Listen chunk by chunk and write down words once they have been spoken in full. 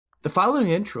The following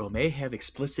intro may have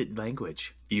explicit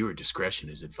language. Viewer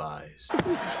discretion is advised.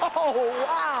 Oh,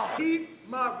 wow! Keep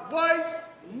my wife's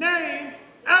name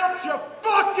out your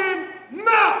fucking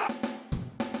mouth!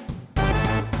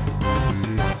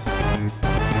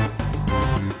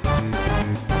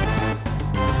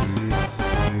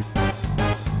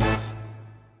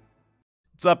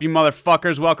 What's up, you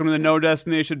motherfuckers? Welcome to the No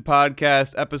Destination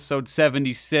Podcast, episode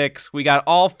 76. We got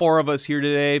all four of us here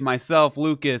today. Myself,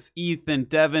 Lucas, Ethan,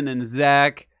 Devin, and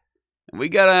Zach. And we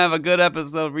gotta have a good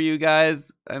episode for you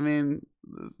guys. I mean,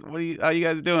 how you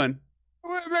guys doing?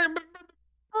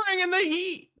 Bringing the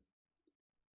heat.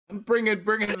 I'm bringing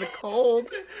the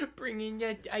cold. Bringing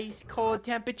the ice cold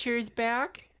temperatures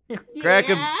back. Crack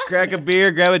a beer,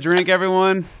 grab a drink,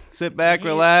 everyone. Sit back,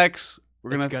 relax.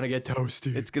 It's gonna get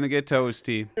toasty. It's gonna get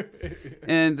toasty.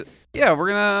 And yeah, we're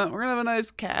gonna have a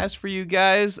nice cast for you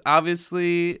guys.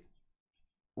 Obviously,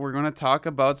 we're gonna talk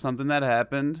about something that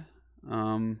happened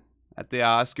at the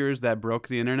Oscars that broke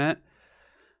the internet.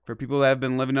 For people that have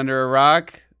been living under a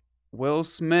rock, Will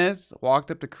Smith walked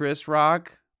up to Chris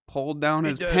Rock, pulled down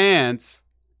his pants,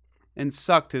 and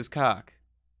sucked his cock.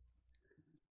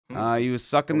 He was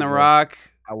sucking the rock.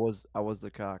 I was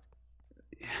the cock.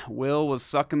 Will was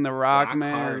sucking the rock,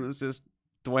 man. Hard. It was just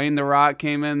Dwayne the Rock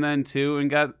came in then too and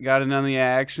got in on the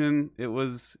action. It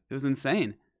was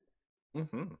insane.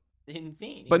 Mm-hmm.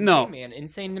 Insane. But insane, no. Man.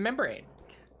 Insane the membrane.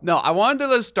 No, I wanted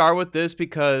to start with this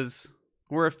because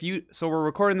we're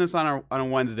recording this on a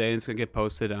Wednesday and it's gonna get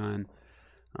posted on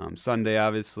Sunday,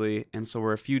 obviously. And so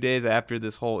we're a few days after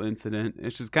this whole incident.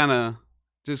 It's just kind of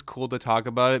just cool to talk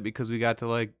about it because we got to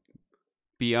like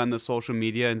be on the social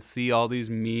media and see all these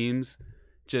memes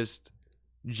just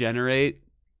generate.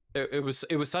 It was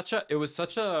such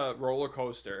a roller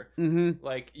coaster. Mm-hmm.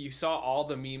 Like, you saw all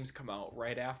the memes come out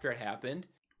right after it happened,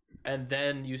 and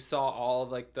then you saw all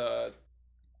like the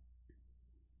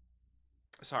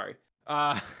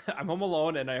I'm home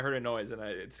alone and I heard a noise and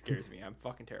it scares me. I'm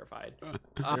fucking terrified.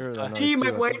 Gee,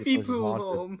 my wifey poo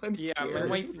home. I'm Yeah, scared. my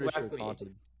wife left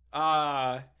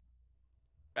me.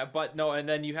 But no, and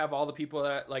then you have all the people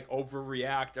that like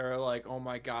overreact or like, oh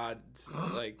my god,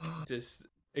 like just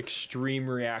extreme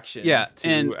reactions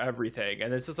to everything,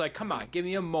 and it's just like, come on, give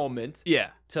me a moment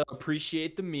to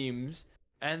appreciate the memes,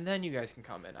 and then you guys can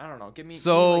come in. I don't know, give me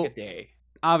like a day.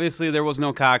 Obviously, there was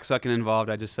no cocksucking involved.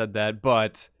 I just said that,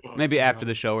 but maybe after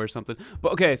the show or something.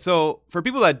 But okay, so for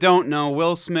people that don't know,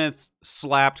 Will Smith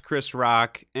slapped Chris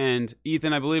Rock, and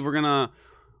Ethan, I believe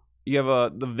you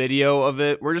have the video of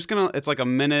it. It's like a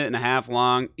minute and a half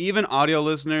long. Even audio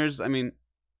listeners, I mean,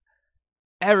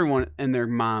 everyone and their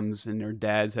moms and their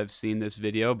dads have seen this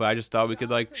video, but I just thought we could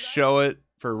like show it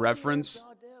for reference.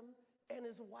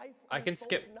 I can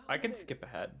skip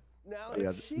ahead.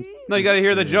 Yeah. No, you gotta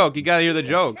hear the joke. You gotta hear the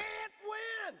joke.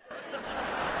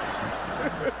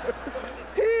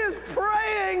 He is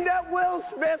praying that Will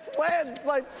Smith wins.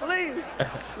 Like, please,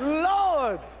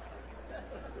 Lord.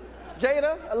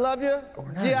 Jada, I love you.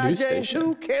 G.I. Jane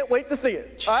 2, can't wait to see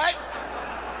it. All right?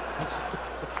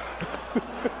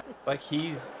 Like,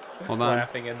 he's Hold on.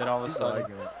 laughing, and then all of a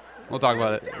sudden, We'll talk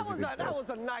about it. That was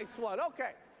a nice one.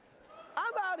 Okay.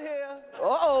 I'm out here.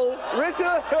 Uh-oh,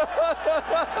 Richard.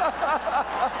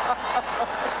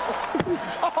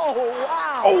 Oh,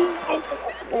 wow. Oh.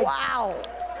 Wow.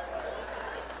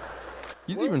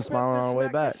 He's even smiling on the way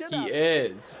back. he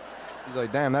is. He's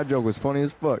like, damn, that joke was funny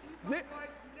as fuck.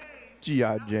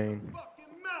 G.I. Jane.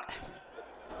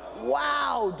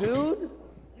 Wow, dude.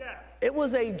 Yes. It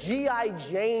was a G.I.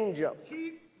 Jane joke.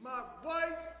 Keep my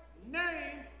wife's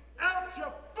name out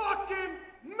your fucking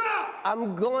mouth!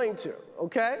 I'm going to,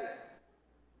 okay?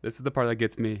 This is the part that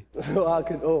gets me. I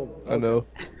know.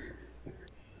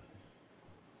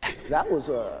 That was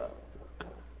a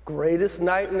greatest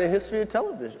night in the history of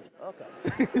television.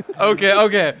 Okay.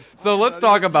 Okay. So let's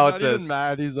talk about Not this. even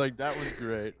mad. He's like, that was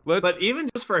great. But even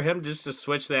just for him just to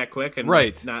switch that quick and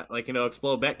Right. not like,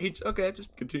 explode back.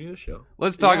 Just continue the show.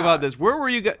 Let's talk about this. Where were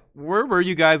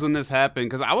you guys when this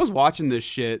happened? Because I was watching this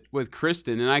shit with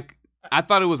Kristen, and I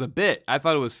thought it was a bit. I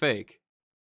thought it was fake.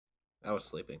 I was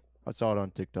sleeping. I saw it on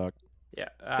TikTok. Yeah,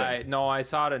 I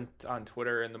saw it on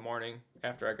Twitter in the morning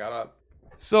after I got up.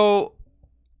 So,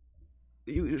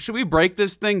 should we break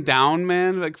this thing down,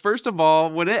 man? Like, first of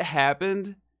all, when it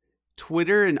happened,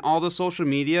 Twitter and all the social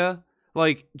media,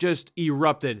 like, just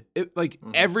erupted.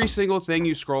 Every single thing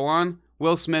you scroll on,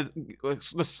 Will Smith,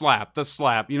 the slap, the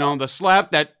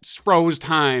slap that froze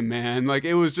time, man. Like,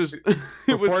 it was just...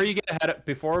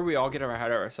 Before we all get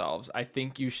ahead of ourselves, I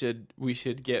think we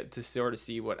should get to sort of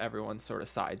see what everyone's sort of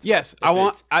sides. Yes,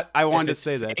 with. I wanted to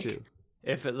say that fake, too.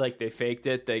 If it like they faked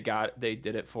it, they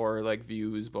did it for like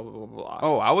views, blah blah blah blah.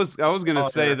 Oh, I was gonna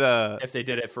say if they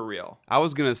did it for real. I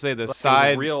was gonna say the Like,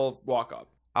 side real walk up.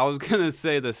 I was gonna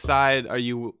say the side. Are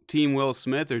you Team Will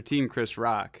Smith or Team Chris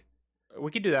Rock? We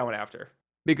could do that one after.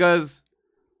 Because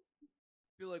I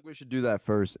feel like we should do that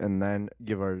first and then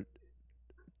give our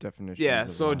definition. yeah.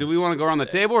 So do we want to go around the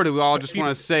table or do we all just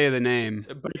want to say the name?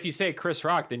 But if you say Chris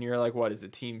Rock, then you're like, what is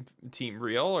it? Team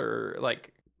real or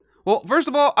like? Well, first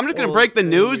of all, I'm just gonna Well, break the so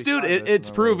news, we dude. got it, It's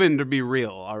no. proven to be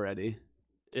real already.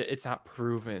 It's not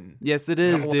proven. Yes, it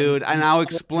is, dude. And I'll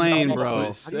explain, No, bro.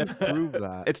 it's- How do you prove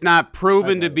that? It's not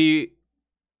proven to Okay. be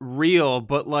real,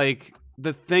 but like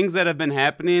the things that have been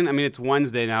happening. I mean, it's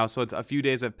Wednesday now, so it's a few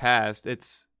days have passed.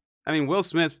 I mean, Will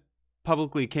Smith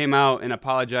publicly came out and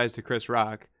apologized to Chris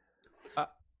Rock.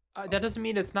 That doesn't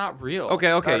mean it's not real.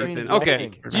 Okay, Or it's it's okay.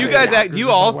 fake. Do you guys do you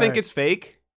There's all no think way. it's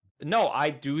fake? No, I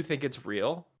do think it's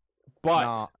real, but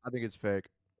Nah, I think it's fake.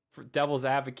 for devil's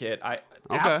advocate, Okay.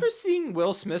 after seeing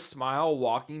Will Smith smile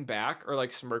walking back or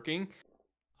like smirking,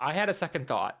 I had a second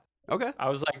thought. Okay. I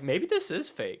was like, maybe this is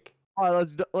fake. All right,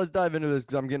 let's dive into this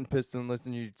because I'm getting pissed and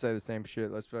listening to you say the same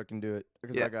shit. Let's fucking do it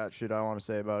because Yeah. I got shit I want to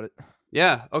say about it.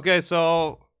 Yeah. Okay.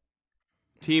 So,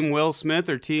 Team Will Smith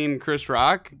or Team Chris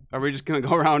Rock? Are we just gonna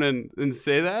go around and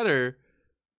say that, or?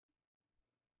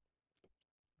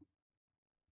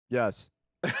 Yes.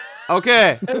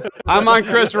 Okay, I'm on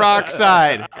Chris Rock's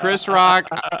side. Chris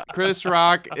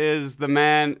Rock is the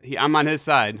man. I'm on his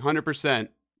side, 100%,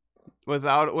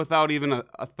 without even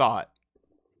a thought.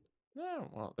 Yeah,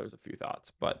 well, there's a few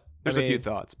thoughts, but There's a few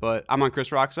thoughts, but I'm on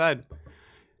Chris Rock's side.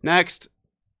 Next,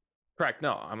 Correct.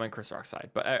 No, I'm on Chris Rock's side,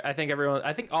 but I think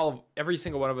every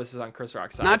single one of us is on Chris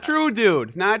Rock's side. not true,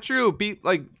 dude. Not true.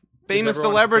 Like famous everyone on Chris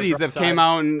celebrities have Rock's came side?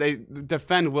 out and they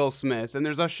defend Will Smith, and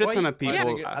there's a shit Why ton you- of why you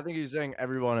people. think- I think he's saying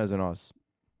everyone is an us.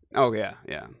 Oh yeah.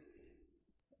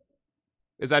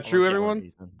 Is that Unless true, you are everyone?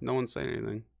 Ethan. No one's saying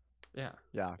anything. Yeah.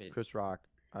 Yeah, It- Chris Rock.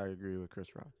 I agree with Chris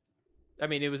Rock. I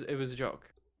mean, it was a joke.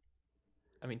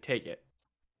 I mean, take it.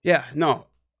 Yeah, no.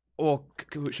 Well,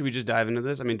 should we just dive into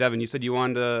this? I mean, Devin, you said you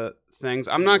wanted to things.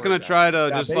 I'm not gonna try to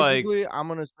Yeah, just like. basically, I'm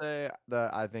gonna say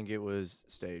that I think it was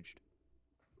staged.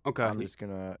 Okay. I'm just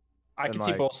gonna I And, can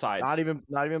see like, both sides.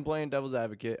 not even playing devil's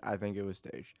advocate. I think it was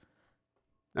staged.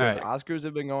 All right. Because Oscars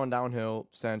have been going downhill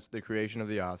since the creation of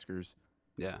the Oscars.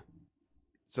 Yeah.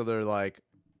 So they're like,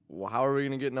 well, how are we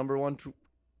gonna get number one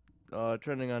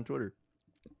trending on Twitter?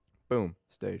 Boom,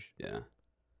 staged. Yeah.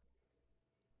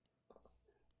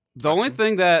 The only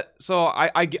thing that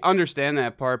I understand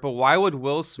that part, but why would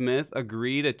Will Smith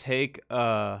agree to take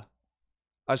a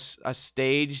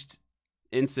staged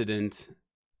incident,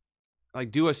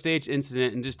 like do a staged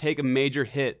incident and just take a major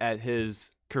hit at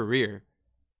his career?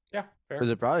 Yeah, fair. Because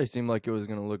it probably seemed like it was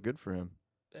gonna look good for him.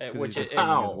 'Cause Which he's it,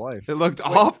 defending his Ow. wife. It looked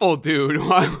awful, dude.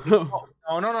 no.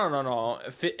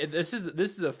 This is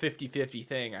a 50-50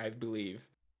 thing, I believe.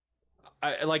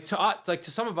 To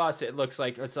some of us, it looks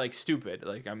like it's like stupid.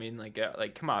 Like, I mean, like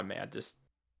come on, man, just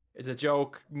it's a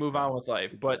joke. Move on with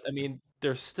life. But I mean,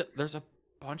 there's a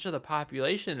bunch of the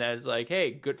population that is like,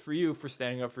 hey, good for you for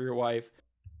standing up for your wife.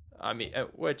 I mean,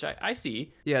 which I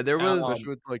see. Yeah, there was. Especially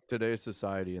with like today's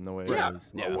society and the way Yeah, it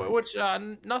is. Yeah. Which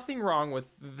nothing wrong with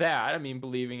that. I mean,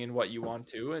 believing in what you want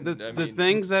to, and The I mean,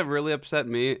 things that really upset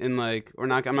me, and like, I'm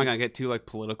not gonna get too like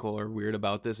political or weird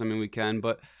about this. I mean, we can,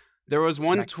 but there was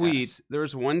one Smack tweet. sass. There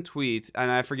was one tweet,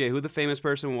 and I forget who the famous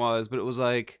person was, but it was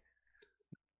like,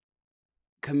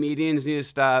 comedians need to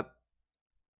stop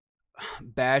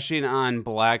bashing on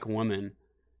black women.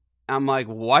 I'm like,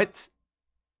 what?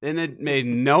 And it made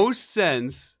no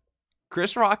sense.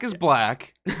 Chris Rock is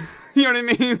black. You know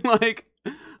what I mean? Like,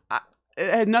 it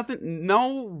had nothing.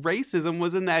 No racism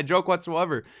was in that joke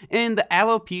whatsoever. And the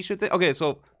alopecia thing. Okay,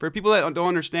 so for people that don't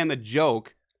understand the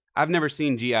joke, I've never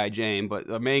seen G.I. Jane, but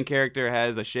the main character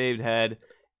has a shaved head,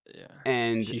 yeah.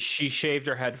 and She shaved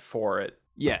her head for it,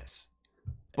 yes,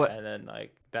 but and then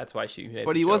like that's why she. Made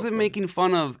but the he joke, wasn't but- making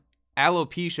fun of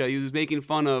alopecia. He was making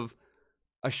fun of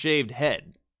a shaved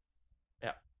head.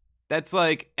 Yeah. That's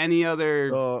like any other.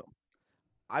 So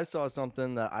I saw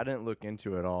something that I didn't look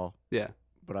into at all, Yeah.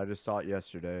 but I just saw it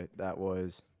yesterday. That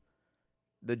was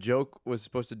the joke was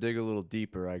supposed to dig a little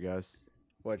deeper, I guess,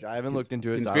 which I haven't looked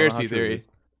into it. So I don't know how Conspiracy true it theory. is.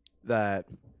 That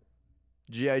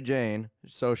G.I. Jane,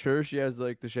 so sure she has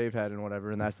like the shaved head and whatever,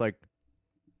 and that's like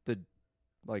the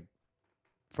like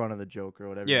front of the joke or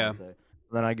whatever you Yeah. wanna say. And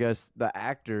then I guess the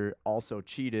actor also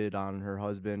cheated on her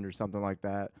husband or something like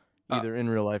that, either in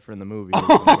real life or in the movie. or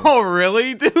something. Oh,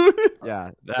 really, dude?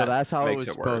 Yeah, so That that's how it makes was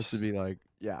it supposed to worse. be like.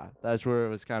 Yeah, that's where it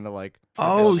was kind of like.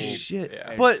 Oh double shit! yeah.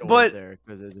 edged But sword but there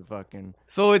because it's a fucking.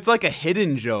 so it's like a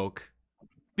hidden joke.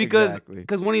 because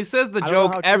Exactly. when he says the I don't know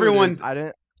joke, how true it everyone is. I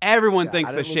didn't. everyone Yeah,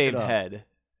 thinks I a didn't look it shaved up. head.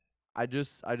 I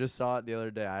just saw it the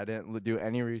other day. I didn't do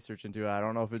any research into it. I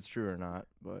don't know if it's true or not,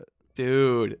 but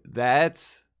Dude,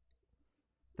 that's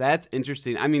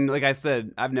interesting. I mean, like I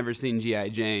said, I've never seen G.I.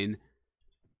 Jane.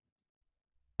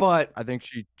 But I think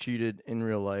she cheated in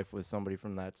real life with somebody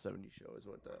from that '70s show. Is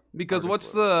what the because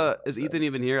what's is Ethan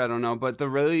even here? I don't know. But the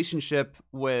relationship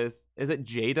with, is it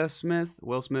Jada Smith,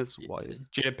 Will Smith's wife?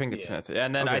 Jada Pinkett Yeah. Smith,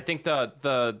 and then Okay. I think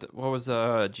the what was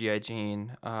the G.I.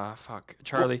 Jane?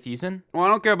 Charlie Thiessen. Well, I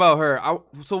don't care about her.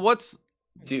 So what's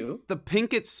Do the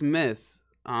Pinkett Smith?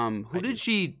 Who do. did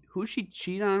she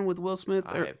cheat on with Will Smith?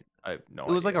 Or, I have no.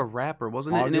 it was like idea. a rapper,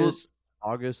 wasn't it? And it was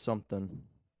August something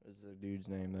is the dude's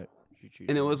name that she cheated.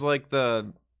 and it on. was like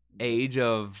the age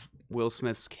of Will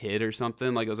Smith's kid or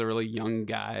something. Like it was a really young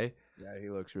guy. Yeah, he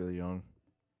looks really young.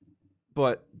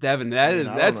 But Devin, I don't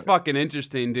that's know. fucking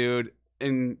interesting, dude.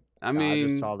 And I I mean,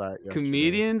 just saw that yesterday.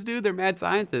 comedians, dude, they're mad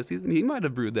scientists. He might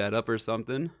have brewed that up or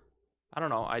something. I don't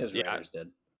know. his writers did.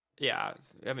 Yeah.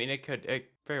 I mean, it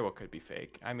very well could be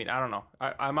fake. I mean, I don't know.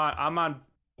 I'm on.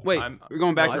 Wait, I'm- we're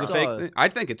going back no, to I the fake saw- thing? I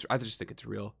just think it's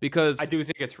real because I do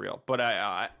think it's real, but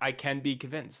I can be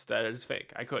convinced that it's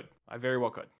fake. I very well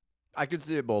could. I could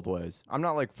see it both ways. I'm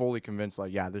not like fully convinced.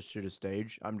 Like, yeah, this shit is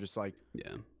staged. I'm just like,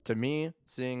 yeah. to me,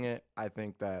 seeing it, I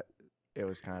think that it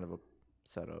was kind of a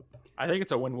setup. I think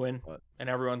it's a win-win But- in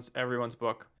everyone's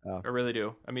book. Oh. I really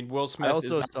do. I mean, Will Smith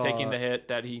is also not taking saw- the hit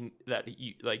that he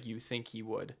like you think he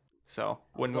would. So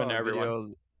I win-win saw a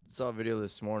everyone. Saw a video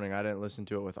this morning. I didn't listen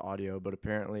to it with audio, but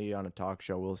apparently on a talk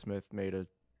show, Will Smith made a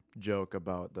joke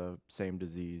about the same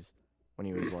disease when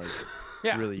he was like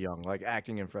Yeah. really young, like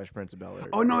acting in Fresh Prince of Bel-Air.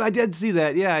 Oh no, I did see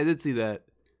that. Yeah, I did see that.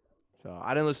 So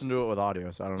I didn't listen to it with audio,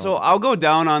 so I don't know. So what to I'll think. go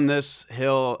down on this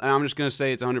hill, and I'm just gonna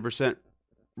say it's 100%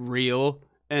 real.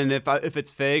 And if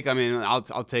it's fake, I mean, I'll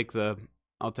take the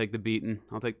beating,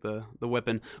 I'll take the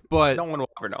whipping. But No one will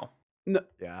ever know.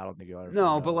 Yeah, I don't think you'll ever. no,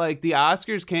 find but out. like the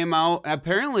Oscars came out.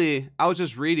 Apparently, I was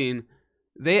just reading.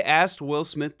 They asked Will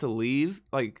Smith to leave,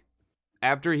 like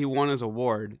after he won his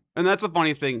award, and that's the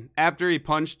funny thing. After he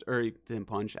punched, or he didn't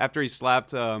punch. After he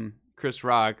slapped Chris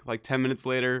Rock, like 10 minutes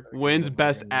later, wins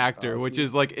Best Actor, which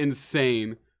is like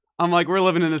insane. I'm like, we're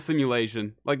living in a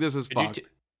simulation. Like this is fucked.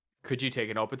 Could you take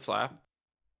an open slap?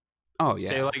 Oh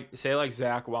yeah, Say like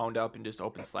Zach wound up and just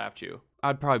open slapped you.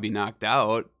 I'd probably be knocked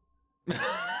out.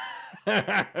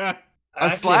 I A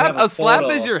actually have slap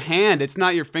is photo. your hand. It's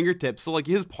not your fingertips. So like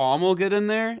his palm will get in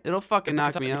there. It'll fucking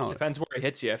knock me out. Depends where it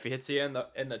hits you. If it hits you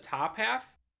in the top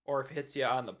half, or if it hits you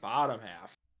on the bottom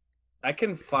half. I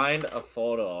can find a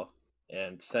photo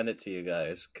and send it to you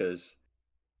guys because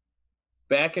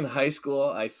back in high school,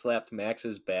 I slapped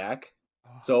Max's back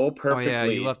so perfectly. Oh, yeah,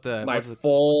 you left the my what's it-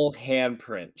 full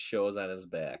handprint shows on his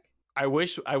back. I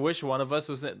wish one of us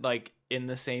was like in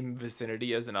the same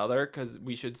vicinity as another, because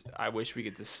I wish we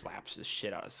could just slap the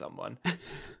shit out of someone.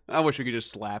 I wish we could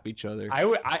just slap each other.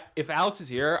 If Alex is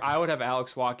here, I would have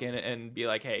Alex walk in and be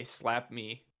like, "Hey, slap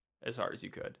me as hard as you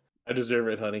could." I deserve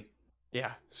it, honey.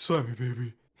 Yeah, slap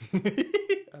me, baby.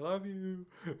 I love you.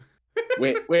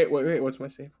 Wait. What's my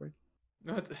safe word?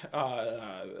 No,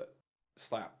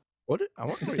 slap. What? I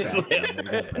want to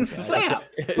Slap.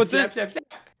 But slap, then-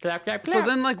 slap. So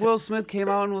then, like, Will Smith came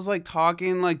out and was like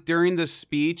talking like during the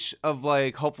speech of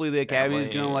like, hopefully the Academy's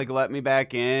gonna like let me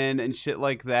back in and shit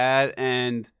like that.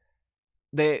 And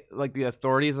they like the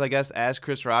authorities, I guess, asked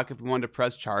Chris Rock if he wanted to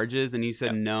press charges, and he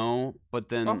said no. But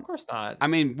then, Of course not. I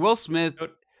mean, Will Smith.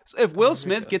 So if Will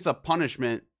Smith gets a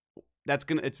punishment,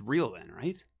 it's real then,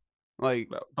 right? Like,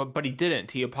 But he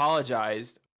didn't. He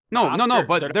apologized. no. Oscar-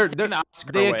 But they're not taking the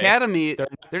Oscar the away. Academy. They're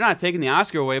They're not taking the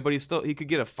Oscar away, but he could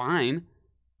get a fine.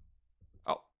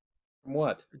 Oh,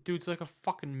 What? dude's like a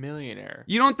fucking millionaire.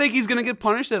 You don't think he's gonna get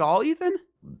punished at all, Ethan?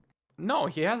 No,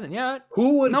 he hasn't yet.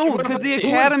 Who would? No, who would- because the who would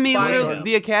Academy fine literally, him?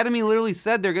 the Academy literally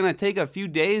said they're gonna take a few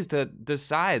days to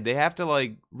decide. They have to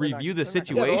like review the they're not-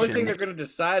 Yeah, the only thing situation. they're gonna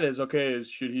decide is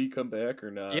should he come back or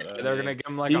not? Yeah, I they're mean, gonna give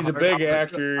him like he's a big $100.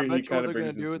 actor. I He bet you what kind they're of gonna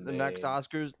brings in do some with the next names.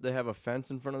 Oscars. They have a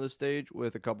fence in front of the stage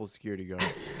with a couple security guards.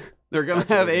 They're gonna That's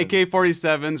what have they're gonna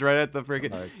AK-47s right at the freaking.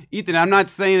 Like, Ethan, I'm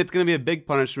not saying it's gonna be a big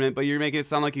punishment, but you're making it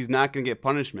sound like he's not gonna get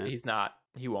punishment. He's not.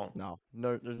 He won't. no,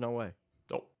 there's no way.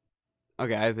 Nope.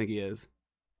 Okay, I think he is.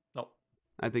 Nope.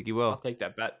 I think he I'll will. take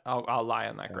that bet. I'll lie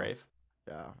on that Yeah. grave.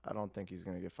 Yeah, I don't think he's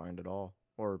gonna get fined at all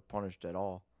or punished at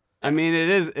all. I mean, it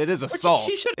is assault.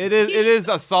 he should- It is he it should- is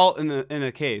assault in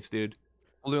a case, dude.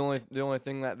 Well, the only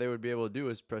thing that they would be able to do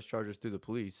is press charges through the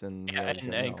police, and Yeah, they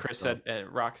said and no, Chris so said, and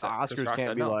Rock the said, Chris Oscars Rock can't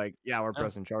said be no. like, yeah, we're No.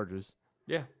 pressing charges.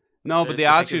 Yeah. No, They but the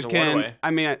just take his Oscars award can. away.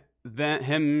 I mean, then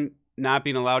him not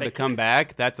being allowed to come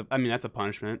back, that's a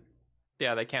punishment.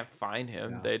 Yeah, they can't fine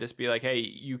him. Yeah. They just be like, hey,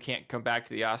 you can't come back to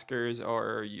the Oscars,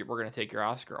 or we're gonna take your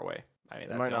Oscar away. I mean,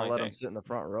 They that's might the not only let thing. him sit in the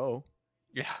front row.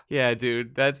 Yeah. Yeah,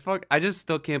 dude, that's fuck. I just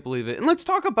still can't believe it. And let's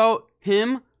talk about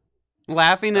him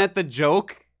laughing at the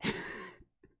joke.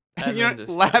 And You then know, just-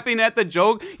 laughing at the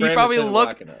joke. He Brandon probably started looked.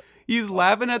 walking up. He's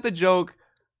laughing at the joke.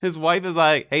 His wife is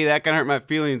like, "Hey, that kind of hurt my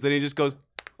feelings." And he just goes,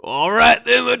 "All right,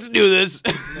 then let's do this."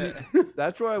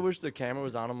 That's where I wish the camera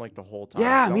was on him like the whole time.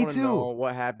 Yeah, 'Cause I me wanna too. know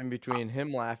what happened between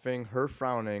him laughing, her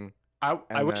frowning. I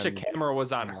And wish the then- camera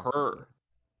was on Oh, her.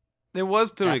 There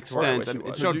was to an That's where I extent. wish it It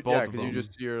was. showed you, both yeah, of them. you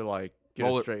just see her like get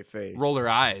Roll a her- straight face. roll her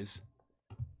eyes.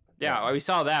 Yeah, we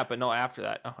saw that, but no, after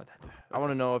that. Oh, I want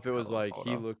to know if it was hell of a like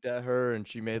he photo. looked at her and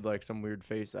she made like some weird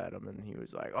face at him, and he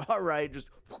was like, "All right, just."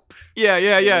 Yeah.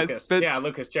 Lucas, spits- yeah,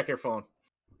 Lucas, check your phone.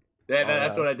 Oh, yeah,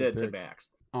 That's what I that's a good did to pick. Max.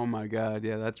 Oh my god,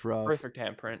 yeah, that's rough. perfect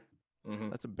handprint. Mm-hmm.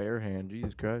 That's a bare hand.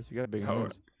 Jesus Christ, you got big Oh.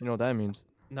 hands. You know what that means?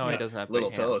 No, he doesn't have little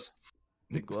big hands. toes.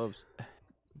 Big gloves.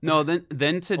 No, then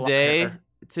hair.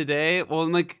 today, well,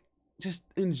 like just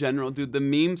in general, dude, the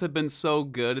memes have been so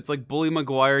good. It's like Bully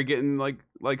Maguire getting like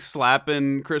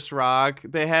slapping Chris Rock.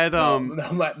 They had No,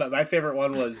 my favorite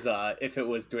one was if it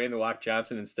was Dwayne the Rock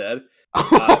Johnson instead.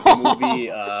 The movie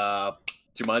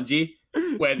Jumanji,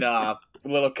 when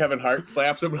little Kevin Hart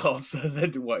slaps him, and all of a sudden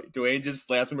then Dwayne just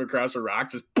slaps him across a rock,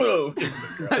 just boom.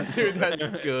 Dude,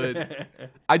 that's good.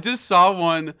 I just saw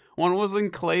one. One was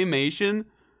in claymation,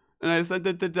 and I sent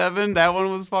it to Devin. That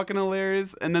one was fucking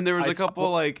hilarious. And then there was I a saw-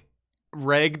 couple like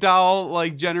ragdoll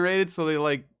like generated, so they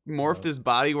like morphed his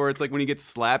body where it's like when he gets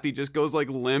slapped, he just goes like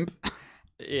limp.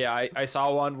 Yeah, I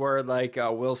saw one where like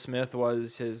Will Smith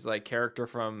was his like character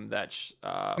from that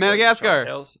Madagascar. Shark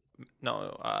Tales.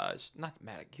 No, not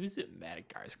Madagascar. He was in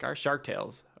Madagascar. Shark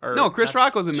Tales. Or No, Chris not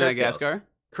Rock was in Shark Tales. Madagascar.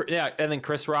 Yeah, and then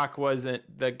Chris Rock wasn't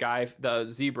the guy, the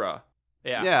zebra.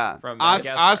 Yeah. Yeah, From Oscar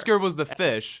Madagascar. was the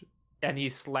fish, And he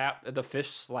slapped the fish,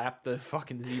 slapped the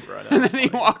fucking zebra. That and was then he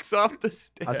funny. walks off the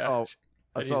stage. I saw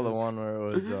But the he's- one where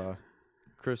it was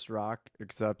Chris Rock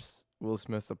accepts Will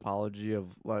Smith's apology of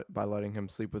by letting him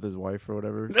sleep with his wife or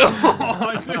whatever.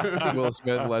 Oh, dude. Will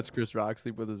Smith lets Chris Rock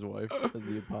sleep with his wife as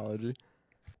the apology.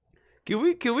 Can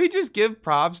we just give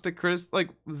props to Chris? Like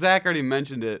Zach already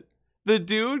mentioned it. The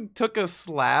dude took a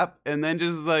slap and then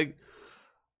just like,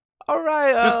 all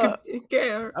right,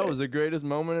 That was the greatest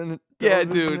moment in Yeah,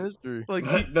 television dude. history. like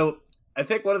I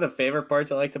think one of the favorite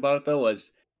parts I liked about it though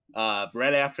was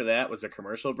right after that was a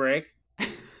commercial break.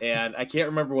 And I can't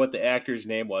remember what the actor's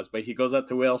name was, but he goes up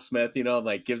to Will Smith, you know,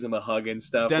 like gives him a hug and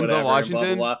stuff. Denzel whatever, and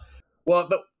Washington? Blah, blah,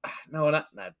 blah. Well, no,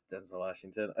 not Denzel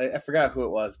Washington. I forgot who it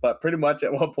was, but pretty much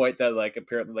at one point that like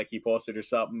apparently like he posted or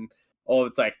something. Oh,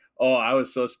 it's like, oh, I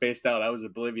was so spaced out, I was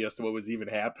oblivious to what was even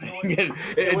happening. And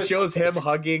it shows him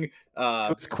hugging It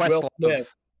was Will Questlove.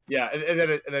 Smith. Yeah, and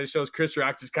then it shows Chris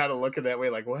Rock just kind of looking that way,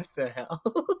 like, what the hell?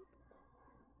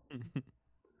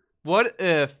 what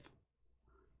if?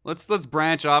 Let's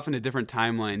branch off into different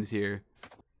timelines here.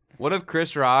 What if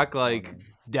Chris Rock like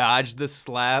dodged the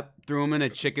slap, threw him in a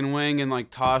chicken wing, and like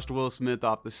tossed Will Smith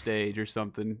off the stage or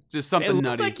something? Just something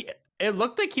nutty. It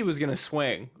looked like he was gonna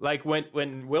swing. Like when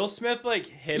Will Smith like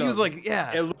hit him. He was like,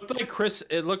 yeah. It looked like Chris.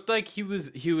 It looked like he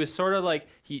was sort of like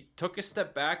he took a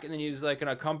step back and then he was like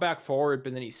gonna come back forward,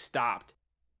 but then he stopped.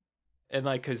 And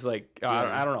like, cause like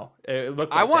I don't know. It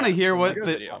looked. I Like want to that hear from what the the.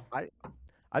 video.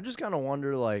 I just kind of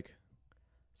wonder, like,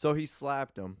 so he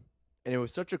slapped him, and it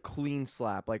was such a clean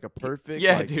slap, like a perfect.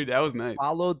 Yeah, like, dude, that was nice.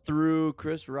 Followed through.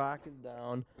 Chris Rock is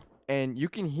down, and you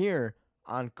can hear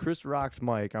on Chris Rock's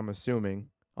mic, I'm assuming,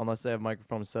 unless they have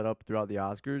microphones set up throughout the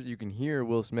Oscars, you can hear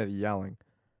Will Smith yelling.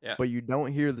 Yeah. But you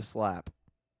don't hear the slap.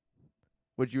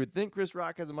 Which you would think Chris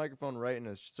Rock has a microphone right in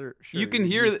his shirt. You can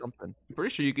hear something. I'm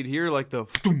pretty sure you could hear like the.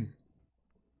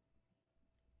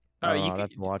 Oh, You I'll could- have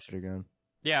to watch it again.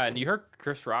 Yeah, and you heard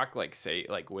Chris Rock like say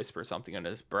like whisper something under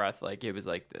his breath, like it was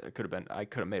like it could have been I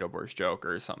could have made a worse joke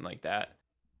or something like that.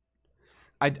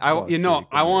 Oh, You shit, know, you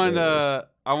I couldn't hear those.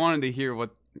 wanted to hear what.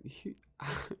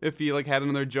 If he like had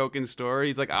another joking story,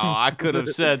 he's like, "Oh, I could have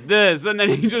said this," and then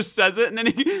he just says it, and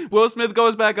then Will Smith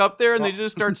goes back up there, and they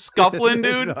just start scuffling,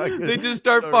 dude. Exactly. They just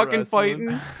start Start fucking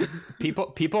wrestling.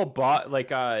 fighting. People bought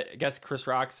like I guess Chris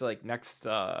Rock's like next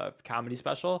comedy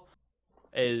special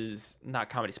is not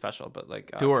comedy special, but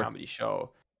like Tour. comedy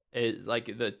show is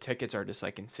like the tickets are just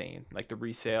like insane, like the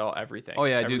resale, everything. Oh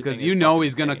yeah, dude, because Everything you is know fucking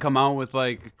he's gonna insane. come out with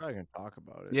like, Probably gonna talk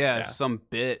about it. yeah, Yeah. some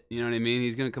bit. You know what I mean?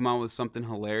 He's gonna come out with something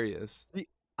hilarious.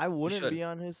 I wouldn't should. be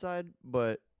on his side,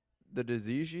 but the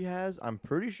disease she has, I'm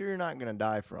pretty sure you're not gonna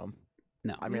die from.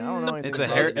 No, I mean, I don't know anything it's a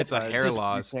about hair. it It's a besides hair just you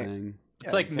loss can't- thing.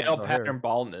 It's Yeah, like you can't male grow hair. pattern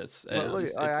baldness. Look,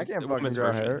 It's I a can't fucking woman's grow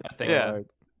version, hair. I think. Yeah. Like,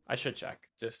 I should check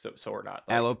just so we're not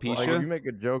like, Alopecia? like, if you make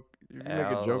a joke,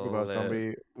 about Ale-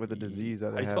 somebody with a disease that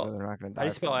How they do you have, spell- they're not going to die. How do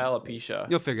you spell from it, so- alopecia?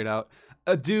 You'll figure it out.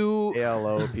 Do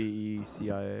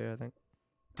ALOPECIA, I think.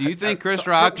 you think Chris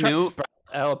So- Rock try to knew? spell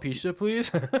alopecia, please?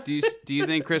 Do you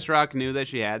think Chris Rock knew that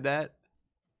she had that?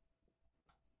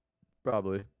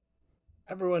 Probably.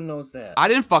 Everyone knows that. I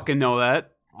didn't fucking know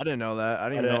that. I didn't know that. I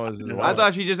didn't even know it was his didn't wife. I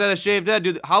thought she just had a shaved head.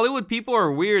 Dude, Hollywood people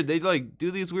are weird. They like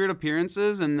do these weird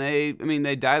appearances, and they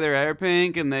dye their hair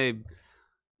pink, and I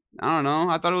don't know.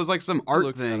 I thought it was like some It art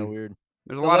looks kinda thing. weird.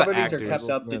 There's a lot of Celebrities are actors. kept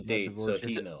up to Smith got date, so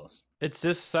divorced. he knows. It's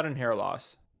just sudden hair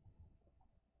loss.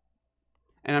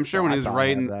 And I'm sure Well, when I he was thought I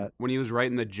had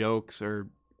writing that. the jokes or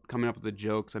coming up with the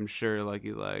jokes, I'm sure like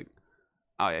he's like,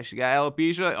 oh yeah, she got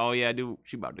alopecia. Oh yeah, dude,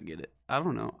 she about to get it. I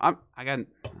don't know. I don't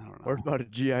We're know. about to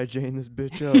G.I. Jane this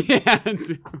bitch up. Yeah,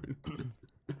 dude.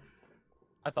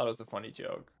 I thought it was a funny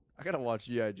joke. I gotta watch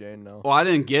G.I. Jane now. Well, I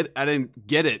didn't get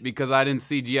it because I didn't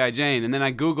see G.I. Jane, and then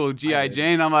I googled G.I. did.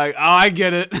 Jane. I'm like, oh, I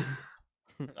get it. I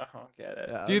don't get it.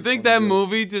 Yeah, Do you was think funny that joke.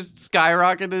 movie just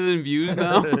skyrocketed in views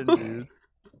now? Dude.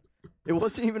 It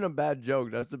wasn't even a bad joke.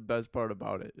 That's the best part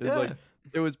about it. It's like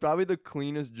it was probably the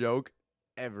cleanest joke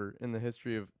ever in the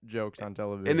history of jokes on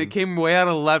television. And it came way out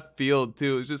of left field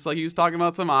too. It's just like he was talking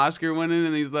about some Oscar winning,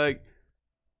 and he's like,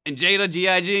 "And Jada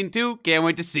G.I. Jane too. Can't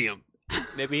wait to see him."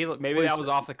 Maybe that was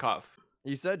off the cuff.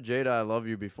 He said Jada, I love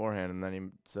you beforehand, and then he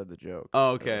said the joke.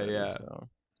 Oh, or okay, whatever, yeah. So.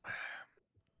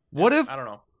 What if I don't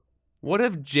know.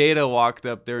 Jada walked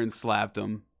up there and slapped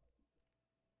him?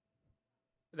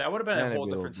 That would have been Then a it'd whole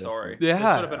be a little different story. different. This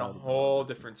Yeah. would have been a whole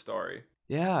different story.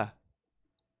 Yeah.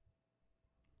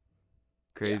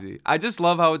 Crazy. I just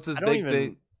love how it's this I don't big even.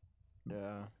 thing.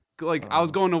 Yeah. Like I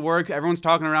was going to work, everyone's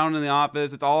talking around in the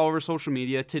office. It's all over social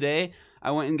media. Today,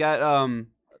 I went and got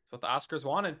That's what the Oscars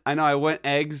wanted. I know I went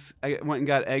and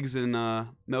got eggs and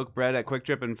milk bread at Quick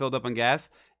Trip and filled up on gas.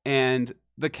 And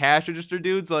the cash register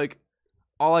dude's like,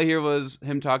 all I hear was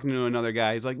him talking to another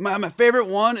guy. He's like, my favorite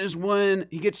one is when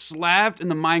he gets slapped and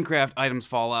the Minecraft items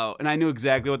fall out. And I knew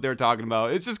exactly what they were talking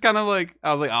about. It's just kind of like,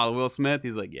 I was like, oh, Will Smith?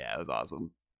 He's like, yeah, it was awesome.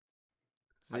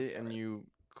 See, and you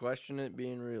question it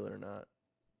being real or not.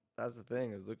 That's the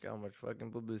thing, is look how much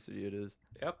fucking publicity it is.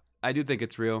 Yep. I do think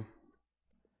it's real.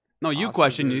 No, you Oscars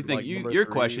question. are, You think like, number you're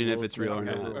 3, questioning if Will it's real or Smith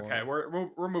Okay. number not. one. Okay.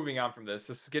 We're moving on from this.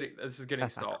 This is getting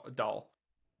dull.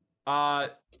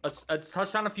 Let's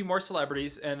touch on a few more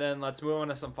celebrities and then let's move on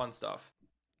to some fun stuff.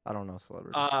 I don't know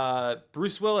celebrity.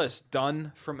 Bruce Willis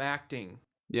done from acting.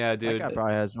 Yeah, that dude. guy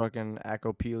probably has fucking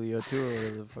acopelia too. Or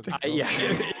whatever the fuck it's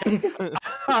called. Yeah.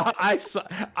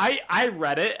 I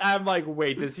read it. I'm like,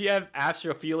 wait, does he have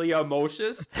astrophilia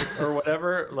emotions or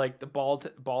whatever? Like the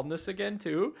baldness again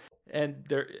too? And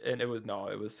it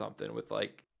was something with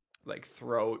like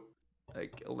throat,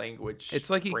 like language. It's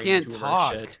like he brain can't tumor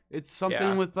talk. shit. It's something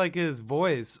Yeah. with like his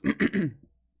voice.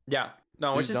 Yeah.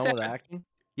 No, which He's is done with sad. acting.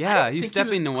 Yeah, don't he's think he was-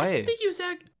 stepping I away. don't think he was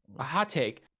that a hot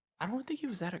take. I don't think he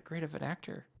was that great of an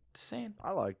actor. Just saying.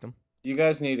 I liked him. You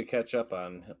guys need to catch up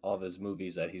on all of his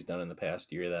movies that he's done in the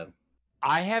past year. Then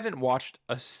I haven't watched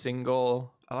a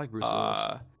single. I like Bruce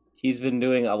Willis. he's been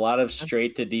doing a lot of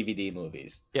straight to DVD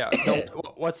movies. Yeah. No,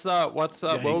 what's what was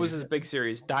Yikes. his big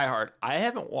series? Die Hard. I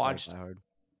haven't watched Die Hard.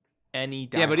 any.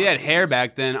 Die Yeah, but he had Hard hair movies.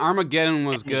 back then. Armageddon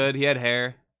was good. He had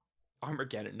hair.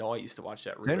 Armageddon. No, I used to watch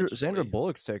that. Sandra religiously.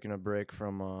 Bullock's taking a break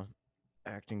from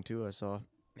acting too. I saw.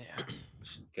 Yeah.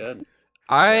 Good.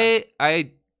 I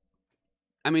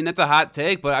mean that's a hot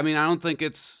take, but I mean I don't think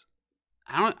it's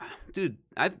dude,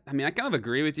 I mean I kind of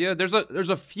agree with you. There's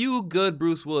a few good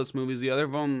Bruce Willis movies. The other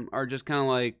of them are just kind of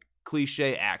like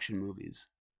cliche action movies.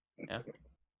 Yeah.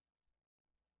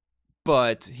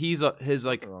 But he's his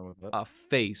like Nothing wrong with that. a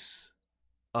face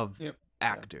of Yep.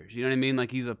 actors. You know what I mean?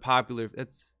 Like he's a popular.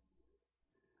 It's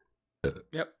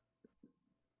Yep.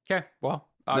 Okay. Well,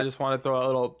 I That- just want to throw a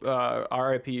little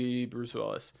R.I.P. Bruce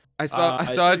Willis. I saw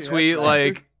I a do tweet have-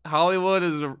 like Hollywood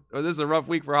or this is a rough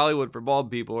week for Hollywood for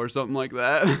bald people or something like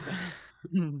that.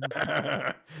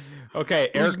 Okay,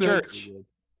 Eric Who's Church,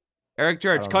 Eric I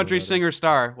Church, don't know country who that is. singer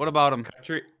star. What about him?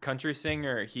 country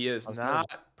singer. He is How's not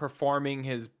performing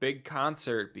his big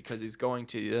concert because he's going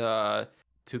to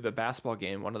the basketball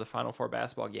game, one of the Final Four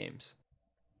basketball games.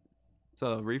 It's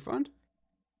a refund.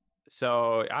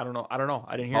 So I don't know.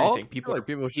 I didn't hear Oh, anything. I feel like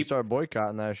people should start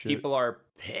boycotting that shit. People are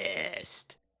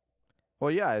pissed. Well,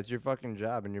 yeah, it's your fucking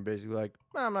job, and you're basically like,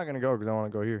 nah, I'm not gonna go because I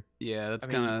want to go here. Yeah, that's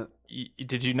I mean, kind of.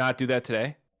 Did you not do that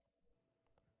today,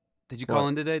 Did you what? call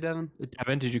in today, Devin?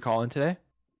 Devin? Did you call in today?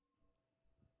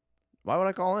 Why would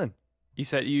I call in? You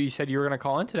said you were gonna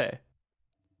call in today.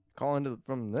 Call into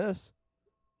from this?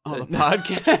 Oh, the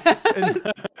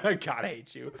podcast. God, I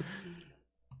hate you.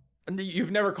 And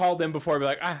you've never called in before and be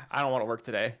like, I don't want to work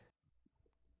today.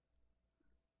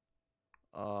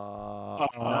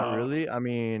 Not really. I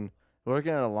mean,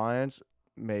 working at Alliance,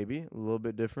 maybe a little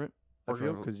bit different. I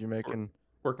feel because you're making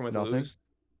working with nothing. Luz.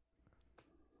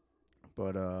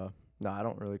 But no, I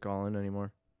don't really call in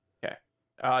anymore. Okay.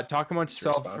 Talk amongst It's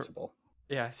yourself. responsible.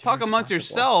 Yeah. it's Talk amongst responsible.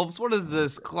 yourselves. What is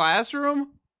this, classroom?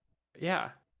 Yeah.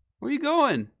 Where are you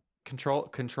going?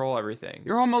 Control everything.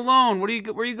 You're home alone. Where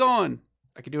are you going?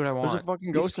 I can do what I There's a want.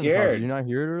 fucking He's ghost in the house. scared. Did you not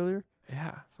hear it earlier?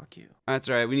 Yeah. Fuck you. That's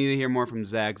all right. We need to hear more from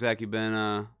Zach. Zach, you've been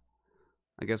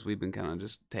I guess we've been kind of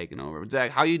just taking over.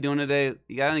 Zach, how you doing today?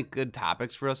 You got any good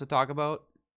topics for us to talk about?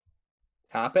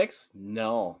 Topics?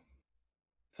 No.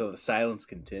 So the silence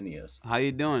continues. How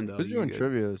you doing, though? Who's You doing good?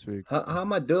 trivia this week? How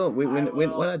am I doing? We're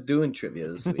not doing trivia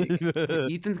this week.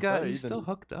 Ethan's got. Yeah, He's still Ethan's-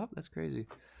 hooked up. That's crazy.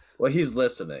 Well, he's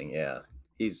listening. Yeah,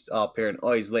 he's all parent.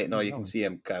 Oh, he's late. No, you can see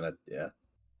him kind of. Yeah.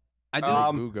 I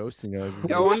do. Boo ghosting us.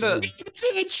 I wanted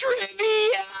to.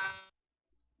 Trivia.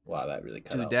 Wow, that really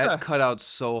cut Dude, out. that cut out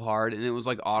so hard, and it was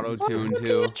like auto tune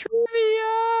too. Trivia.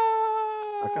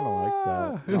 I kind of like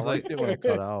that. It was I liked like- it when it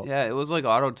cut out. Yeah, it was like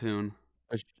auto tune.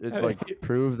 It like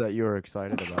proved that you were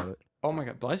excited about it. Oh my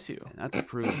God, bless you. That's a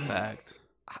proven fact.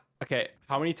 Okay,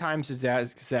 how many times did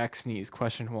Zach sneeze?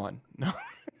 Question 1. No.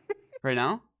 Right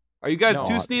now, are you guys No.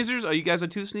 two sneezers? Are you guys a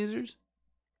two sneezers?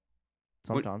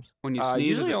 Sometimes. When you sneeze,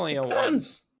 Usually is it- only a one.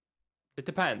 Depends. It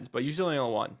depends, but usually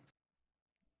only a one.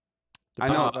 I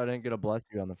Depends know. if I didn't get a bless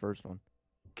you on the first one.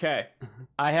 Okay,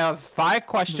 I have 5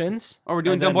 questions. oh, we're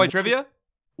doing and dumb then boy trivia.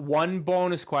 One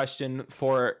bonus question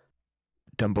for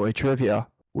dumb boy trivia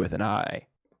with an I.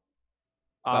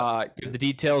 Give the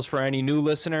details for any new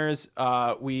listeners.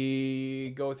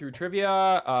 We go through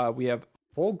trivia. We have a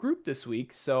full group this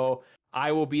week, so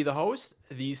I will be the host.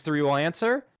 These 3 will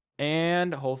answer,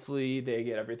 and hopefully they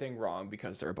get everything wrong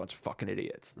because they're a bunch of fucking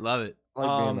idiots. Love it. I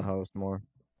like being the Um, host more.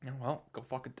 Oh, well, go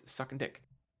fucking sucking dick.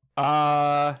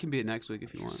 Can be it next week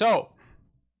if you want. So,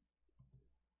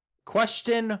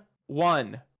 question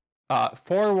 1.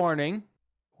 Forewarning,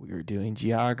 we are doing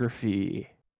geography.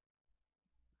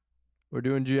 We're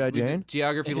doing G.I. We did Jane.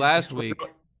 geography last week.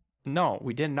 No,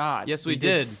 we did not. Yes, we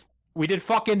did. We did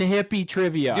fucking hippie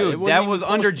trivia. It Dude, wasn't that even was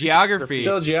close under to geography.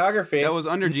 Still geography. That was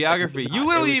under geography. not. You It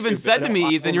literally was even stupid. said to me,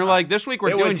 Ethan, you're like, this week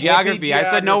we're It doing was hippie geography. I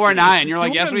said, no, we're geography. not. And you're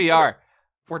like, yes, we are.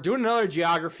 We're doing another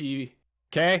geography.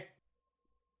 Okay?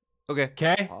 Okay.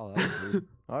 Okay? Oh, that's weird.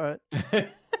 All right.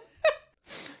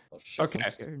 Oh, shit, Okay.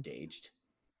 I'm staged.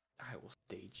 I will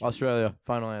stage you. Australia.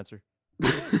 Final answer.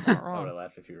 Not I would have wrong.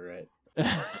 laughed if you were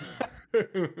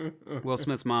right. Will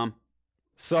Smith's mom.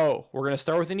 So, we're going to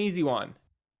start with an easy one.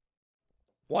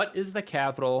 What is the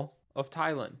capital of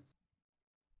Thailand?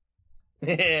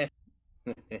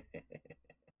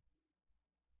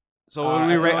 So when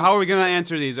we everyone- how are we going to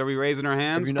answer these? Are we raising our If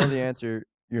hands? you know the answer,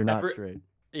 you're not Every- straight.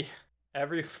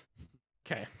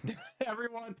 Okay.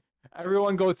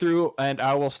 Everyone go through, and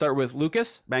I will start with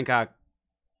Lucas, Bangkok.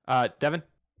 Devin,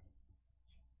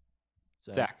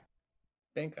 So, Zach.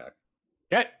 Bangkok.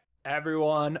 Okay.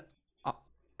 Everyone.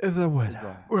 The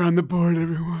winner. We're on the board,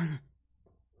 everyone.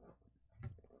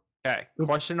 Okay.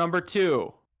 Question number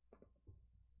 2.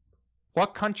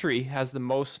 What country has the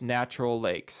most natural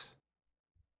lakes?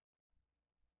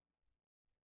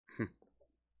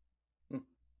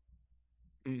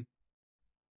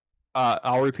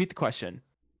 I'll repeat the question.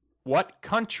 What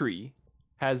country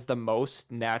has the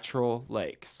most natural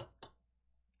lakes?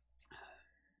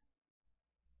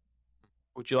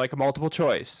 Would you like a multiple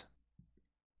choice?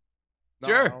 No,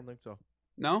 Sure. I don't think so.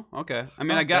 No? Okay. I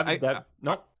mean, I got...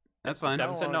 Nope. that's fine.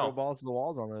 Devin I said don't wanna no. go balls to the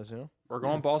walls on this, you know? We're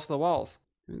going balls to the walls.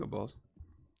 Here you go, balls.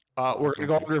 We're going to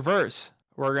go in reverse.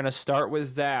 We're going to start with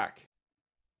Zach.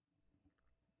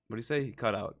 What do you say? He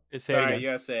cut out. Say it Sorry, again.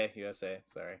 USA.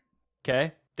 Sorry.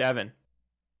 Okay. Devin.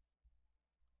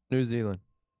 New Zealand.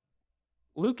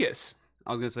 Lucas.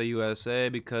 I was going to say USA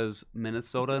because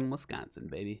Minnesota and Wisconsin,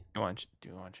 baby. Do you want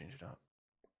to change it up?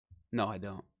 No, I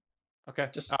don't. Okay.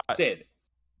 Just say it.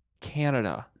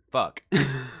 Canada. Fuck.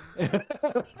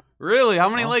 Really? How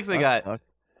many Oh, lakes they that got? sucks.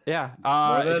 Yeah.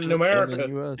 More than It, More America.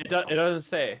 than US. it doesn't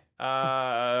say.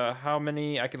 How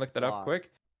many? I can look that up Lot. quick.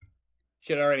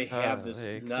 Should already have this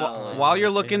Lakes. knowledge. While you're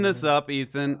looking this up,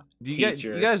 Ethan, do you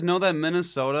Teacher. guys know that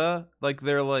Minnesota, like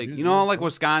they're like, you know how like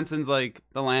Wisconsin's like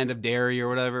the land of dairy or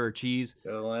whatever, or cheese? Go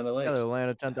to Atlanta Lakes. Yeah, the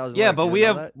land of 10,000 Yeah, lakes, but you we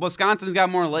didn't know have that? Wisconsin's got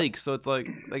more lakes, so it's like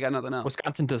they got nothing else.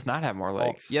 Wisconsin does not have more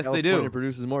lakes. Yes, they California do.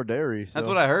 produces more dairy. That's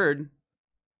so- what I heard.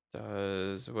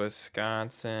 Does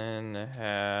Wisconsin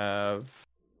have?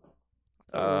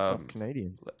 I thought we were Um,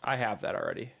 Canadian. I have that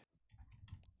already.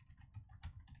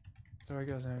 story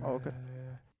goes. Oh, okay.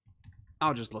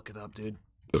 I'll just look it up, dude.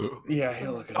 Yeah,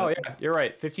 he'll look it up. Oh yeah, you're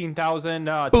right. 15,000.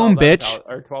 Boom, bitch.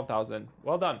 Or 12,000.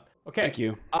 Well done. Okay. Thank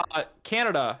you.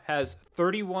 Canada has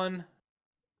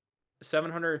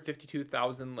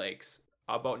 752,000 lakes.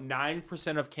 About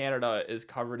 9% of Canada is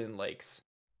covered in lakes.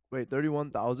 Wait,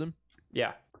 31,000?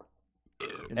 Yeah.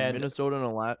 And And- Minnesota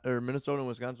and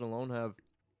Wisconsin alone have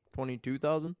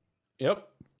 22,000? Yep.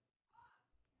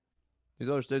 These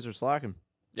other states are slacking.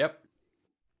 Yep.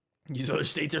 These other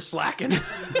states are slacking.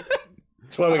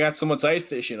 That's why we got so much ice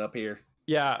fishing up here.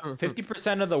 Yeah,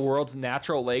 50% of the world's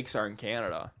natural lakes are in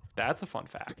Canada. That's a fun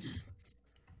fact.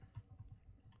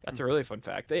 That's a really fun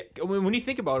fact. When you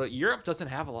think about it, Europe doesn't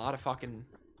have a lot of fucking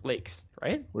lakes,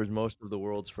 right? Where's most of the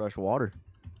world's fresh water?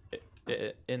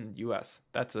 In U.S.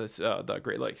 That's the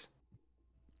Great Lakes.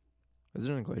 Is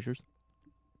it in glaciers?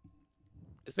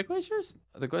 Is the glaciers?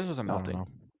 The glaciers are I don't melting. know.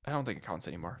 I don't think it counts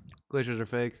anymore. Glaciers are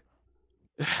fake.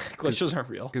 Glaciers aren't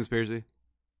real. Conspiracy.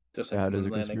 Just Yeah, like it is a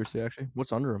moon landing. conspiracy, actually.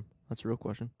 What's under them? That's a real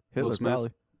question. Hitler, Smith.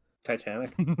 probably.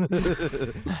 Titanic.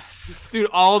 Dude,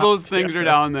 all those things are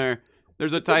down there.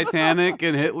 There's a Titanic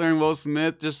and Hitler and Will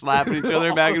Smith just slapping each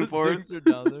other back and All those forth. things are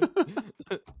down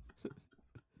there.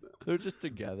 They're just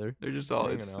together. They're just all,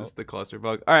 Hanging it's out. just the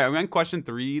clusterfuck. All right, I'm on question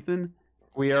 3, Ethan.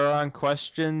 We are on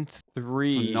question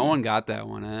 3. So no one got that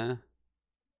one, eh?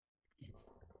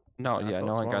 No, I yeah, felt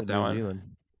no one smart got with that New one. Zealand.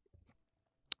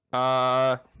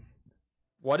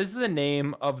 What is the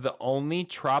name of the only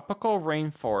tropical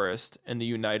rainforest in the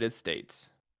United States?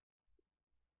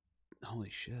 Holy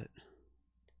shit.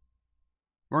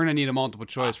 We're going to need a multiple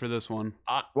choice for this one.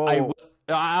 Whoa.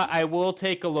 I will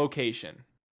take a location.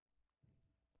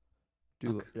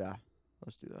 Yeah,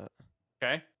 let's do that.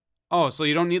 Okay. Oh, so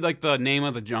you don't need like the name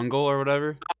of the jungle or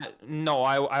whatever? No,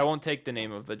 I won't take the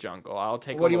name of the jungle. I'll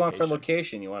take. What do you want for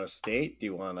location? You want a state? Do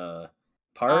you want a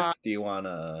park? Do you want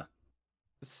a...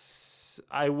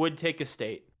 I would take a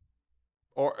state,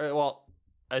 or well,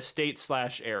 a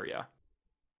state/area.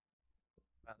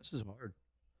 This is hard.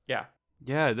 Yeah.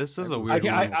 Yeah, this is a I weird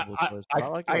I- one. I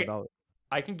like it about it.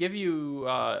 I can give you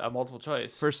a multiple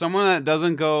choice. For someone that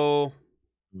doesn't go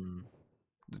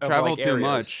travel like too areas.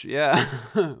 much. Yeah.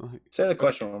 Say the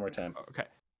question one more time.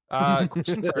 Okay.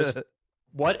 Question first.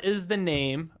 What is the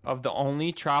name of the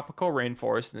only tropical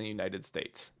rainforest in the United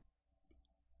States?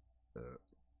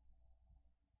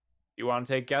 You want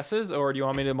to take guesses, or do you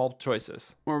want me to multiple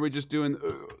choices? Or are we just doing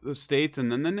the states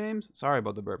and then the names? Sorry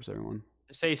about the burps, everyone.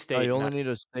 Say state. You only not- need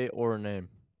a state or a name.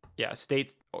 yeah,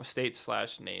 state or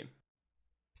state/name.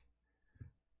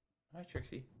 Hi,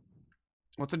 Trixie.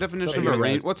 What's the definition you're of a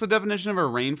right. What's the definition of a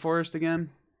rainforest again?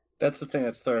 That's the thing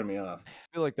that's throwing me off. I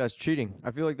feel like that's cheating.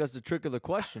 I feel like that's the trick of the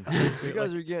question. You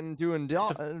guys are getting too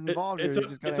involved here. It's You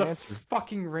just a gotta answer.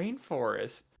 fucking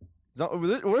rainforest.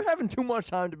 We're having too much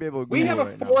time to be able to. We have a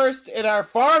right now. forest in our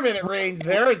farm and it rains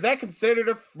there. Is that considered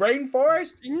a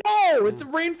rainforest? No, it's a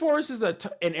rainforest is an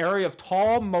area of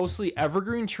tall, mostly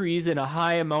evergreen trees and a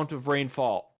high amount of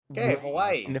rainfall. Okay,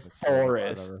 Hawaii. In the That's the first I've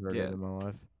forest. ever heard Yeah. of in my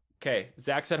life. Okay,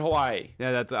 Zach said Hawaii.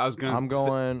 Yeah, that's I was gonna. I'm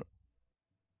going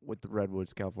with the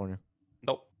Redwoods, California.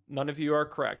 Nope, none of you are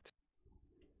correct.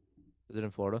 Is it in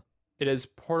Florida? It is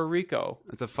Puerto Rico.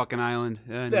 It's a fucking island.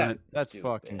 Yeah, I know Yeah. it. That's Stupid.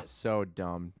 fucking so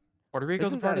dumb. Puerto Rico's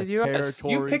Isn't a part that of the a U.S.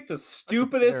 territory? You picked the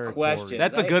stupidest territory. question.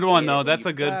 That's a good one though. That's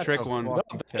a good trick one.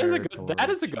 That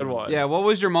is a good one. Yeah, what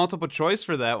was your multiple choice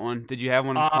for that one? Did you have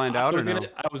one planned out or no?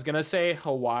 I was gonna say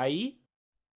Hawaii,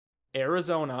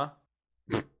 Arizona,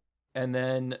 and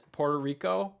then Puerto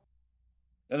Rico,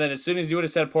 And then as soon as you would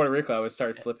have said Puerto Rico, I would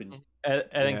start flipping you. and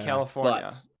then Yeah.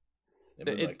 California. But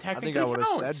it would It like, I technically think I would have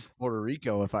counts. said Puerto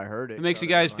Rico if I heard it. It makes you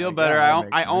but guys I'm feel like, better. yeah, that I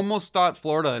makes I sense. almost thought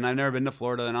Florida, and I've never been to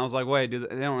Florida, and I was like, wait, they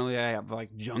don't really have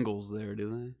like jungles there, do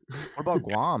they? What about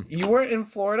Guam? you weren't in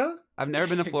Florida? I've never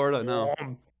been to Florida. No,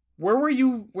 Where were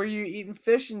you? Were you eating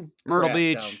fish and Myrtle crap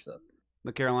Beach. down south?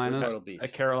 the Carolinas. Myrtle Beach. The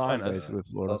Carolinas. Basically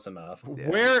Florida. Close enough.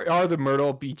 Where are the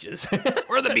Myrtle Beaches?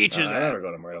 Where are the beaches I at? never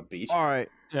go to Myrtle Beach. All right.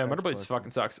 Yeah, Myrtle Beach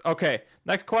fucking sucks. Okay,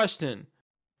 next question.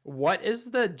 What is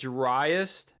the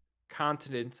driest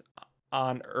continent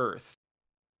on Earth?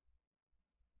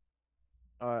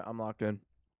 All right, I'm locked in.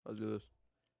 Let's do this.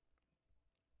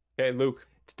 Okay, Luke.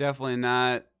 It's definitely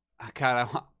not.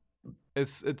 God,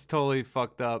 it's totally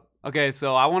fucked up. Okay,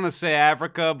 so I want to say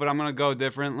Africa, but I'm gonna go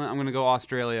different. I'm gonna go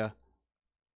Australia.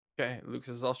 Okay, Luke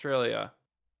says Australia.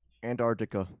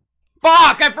 Antarctica.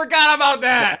 Fuck! I forgot about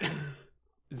that.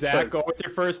 Zach, go with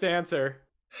your first answer.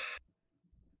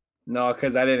 No,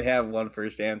 because I didn't have one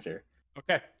first answer.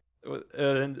 Okay.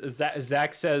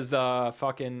 Zach says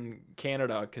fucking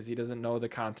Canada because he doesn't know the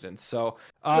continents. So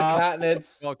The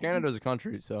continents. Well, Canada's a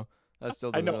country, so That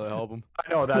still doesn't really help him.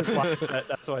 I know that's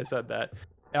why I said that.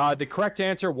 The correct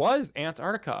answer was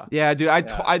Antarctica. Yeah, dude.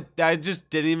 I just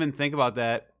didn't even think about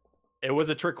that. It was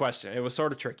a trick question. It was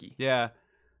sort of tricky. Yeah.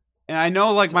 And I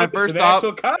know, like, my It's first an thought.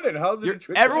 actual continent. How's it a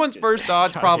trick Everyone's question? first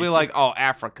thought's Gotta probably be like, oh,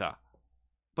 Africa.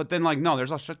 But then, like, no,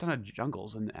 there's a shit ton of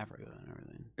jungles in Africa and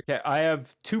everything. Okay, I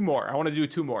have 2 more. I want to do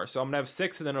 2 more. So I'm going to have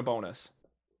 6 and then a bonus.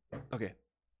 Okay.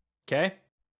 Okay?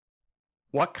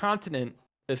 What continent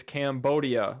is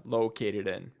Cambodia located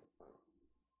in?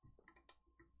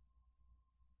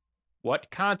 What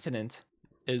continent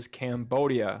is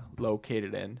Cambodia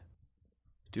located in?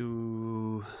 I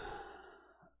don't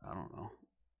know.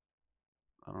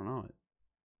 I don't know it.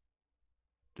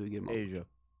 Do we get more? Asia.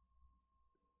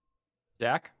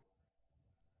 Zach?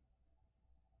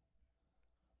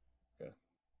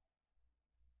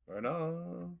 Or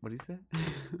no? What do you say?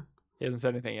 He hasn't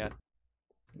said anything yet.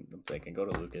 I'm thinking. Go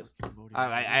to Lucas.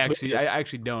 I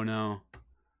actually don't know.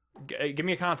 Give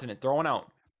me a continent. Throw one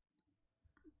out.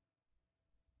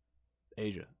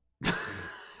 Asia.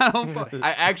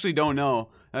 I actually don't know.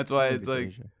 That's why it's like,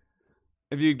 Asia.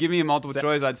 if you give me a multiple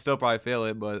choice, I'd still probably fail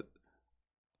it. But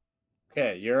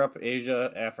Okay, Europe,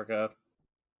 Asia, Africa,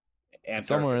 Antarctica.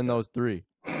 Somewhere in those 3.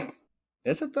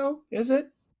 Is it though? Is it?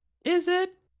 Is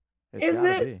it? It's Is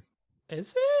gotta it? be.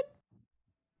 Is it?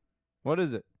 What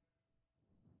is it?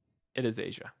 It is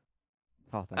Asia.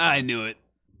 Oh, thank I God. knew it.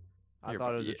 I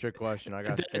thought it was a trick question. I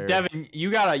got scared. Devin,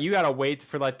 you gotta wait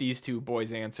for let these 2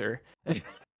 boys answer.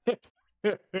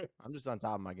 I'm just on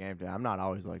top of my game today. I'm not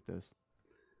always like this.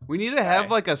 We need to have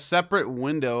Okay. like a separate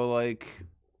window, like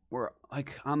we're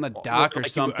like on the dock or like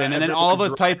you- something, and then everyone all of us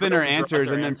draw- type in our everyone draws answers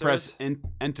their and then press answers?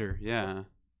 enter. Yeah.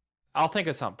 I'll think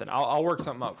of something. I'll work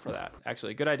something up for that.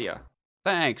 Actually, good idea.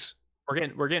 Thanks.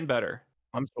 We're getting better.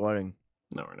 I'm sweating.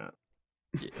 No, we're not.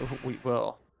 Yeah, we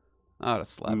will. I would have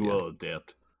slapped We you. will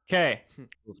adapt. Okay.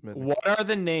 Will Smith. What are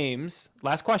the names?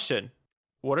 Last question.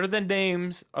 What are the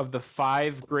names of the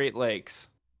 5 Great Lakes?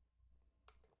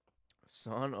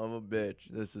 Son of a bitch.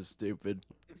 This is stupid.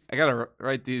 I gotta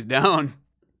write these down.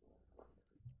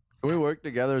 Can we work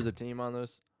together as a team on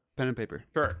this? Pen and paper.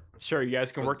 Sure. You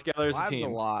guys can work together as a Five's team.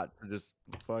 a lot to just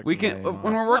fucking We can name when off.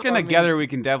 we're working I mean, together, we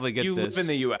can definitely get You this. live in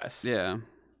the U.S. Yeah.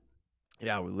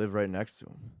 Yeah, we live right next to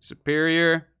him.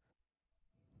 Superior.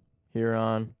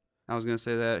 Huron, I was gonna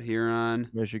say that. Huron,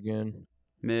 Michigan.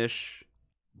 Mish.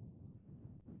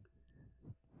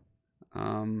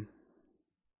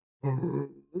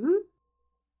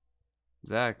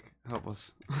 Zach, help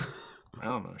us. I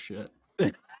don't know shit.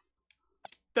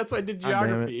 That's why I did God damn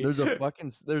it. geography.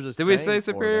 There's a Did we saying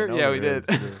say for it. I Superior? know Yeah, we there did.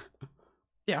 is, too.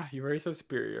 Yeah, you already said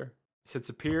Superior. You said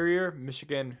Superior,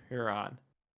 Michigan, Huron.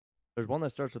 There's one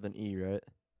that starts with an E, right?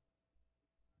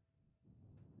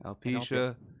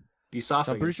 Alpecia.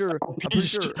 Esophagus. I'm pretty sure.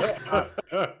 Is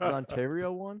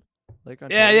Ontario one? Like Yeah,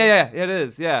 Ontario? yeah. It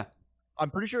is. Yeah,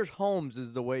 I'm pretty sure it's Holmes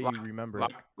is the way you remember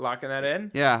it. Locking that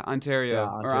in? yeah. Ontario Yeah,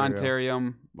 or Ontario.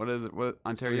 Ontarium. What is it? What We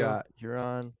Ontario? got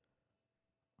Huron,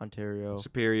 Ontario,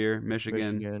 Superior,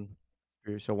 Michigan.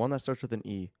 Superior. So one that starts with an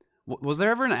E. Was there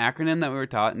ever an acronym that we were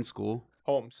taught in school?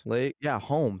 Holmes. Lake. Yeah,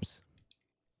 Holmes.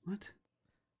 What?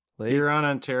 Lake. Huron,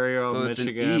 Ontario, So it's an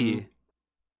Michigan. E.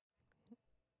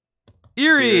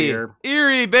 Erie, Superior.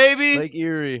 Erie, baby. Lake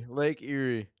Erie. Lake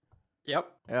Erie.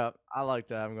 Yep. Yeah, I like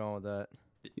that. I'm going with that.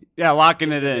 Yeah,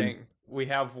 locking it in. Dang. We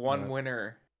have one Yeah.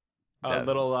 winner. A Devin.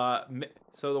 little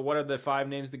so what are the 5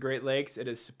 names of the Great Lakes? It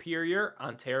is Superior,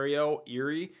 Ontario,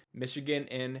 Erie, Michigan,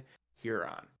 and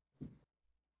Huron.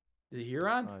 Is it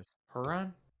Huron? Nice.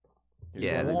 Huron?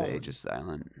 Yeah, the Huron. H is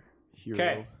silent. Hero.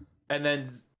 Okay. And then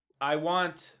I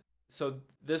want so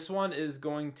this one is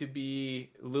going to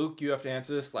be Luke, you have to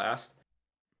answer this last.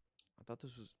 I thought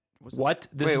this was. What?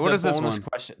 This Wait, is what the is this bonus one?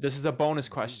 question. This is a bonus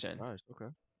question. Nice. Okay.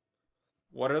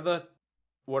 What are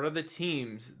the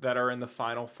teams that are in the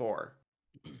final 4?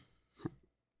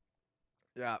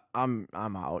 Yeah, I'm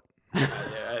out. Yeah,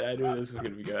 I knew this was gonna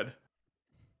be good.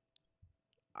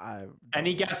 I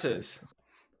Any don't- guesses?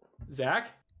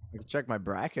 Zach? I can check my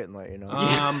bracket and let you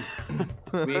know.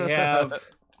 We have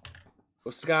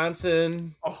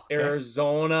Wisconsin, Oh, okay.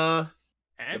 Arizona,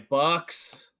 the And-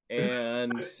 Bucks,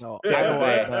 and No, Tampa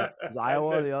Iowa. Bay. Is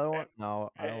Iowa the other one? No,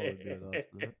 Iowa would be those.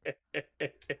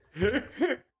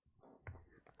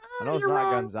 I know it's You're not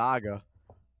wrong. Gonzaga.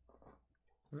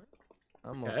 That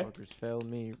Okay. motherfuckers failed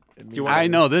me. you want- I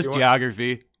know this you want-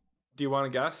 geography. Do you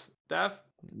want to guess, Dev?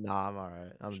 Nah, I'm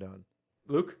alright. I'm done.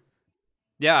 Luke?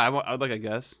 Yeah, I would like a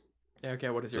guess. Yeah, okay,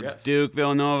 what is So your it's guess? Duke,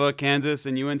 Villanova, Kansas,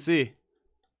 and UNC.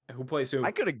 Who plays who?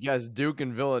 I could have guessed Duke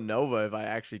and Villanova if I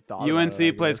actually thought. about it, I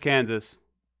UNC plays guess. Kansas.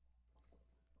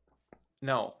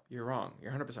 No, you're wrong.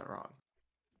 You're 100% wrong.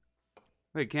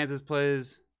 Wait, Kansas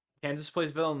plays. Kansas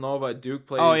plays Villanova. Duke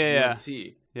plays Oh, yeah,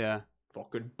 UNC. Yeah.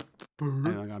 Fucking.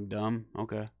 I'm dumb.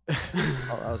 Okay.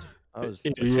 Oh, that was a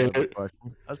Idiot. terrible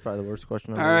question. That's probably the worst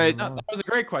question. All right. No, that was a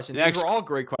great question. Next- These were all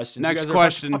great questions. next you guys are a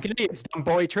bunch of question. Fucking idiots. Dumb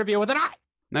boy trivia with an eye.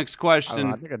 Next I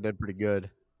question. think I did pretty good.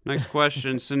 Next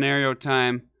question. Scenario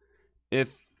time.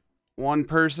 If one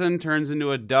person turns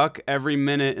into a duck every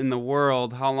minute in the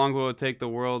world, how long will it take the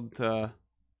world to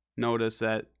notice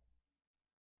that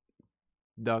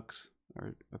ducks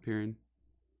are appearing?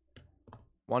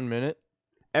 1 minute.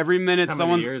 Every minute How many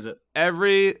someone's years is it?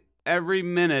 every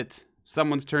minute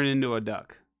someone's turning into a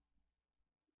duck.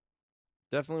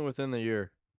 Definitely within the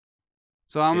year.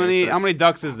 So how Okay, many so how many that's-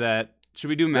 ducks is that? Should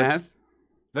we do That's-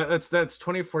 math? That's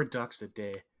 24 ducks a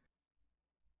day.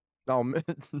 No, man.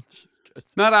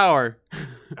 Not hour.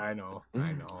 I know.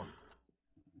 I know.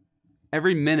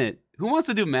 Every minute. Who wants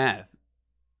to do math?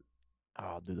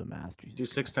 I'll do the math. Jesus Do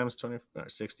 6 Christ. times 20 or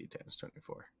 60 times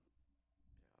 24.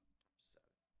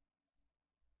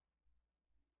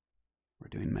 We're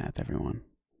doing math, everyone.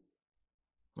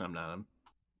 I'm not. I'm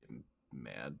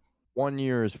mad. 1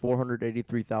 year is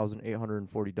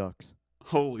 483,840 ducks.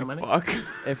 Holy How many? fuck.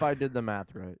 If I did the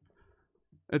math right.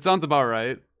 It sounds about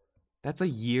right. That's a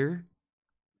year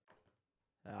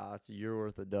That's a year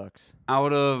worth of ducks.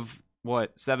 out of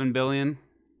what, 7 billion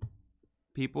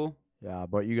people? Yeah,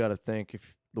 but you got to think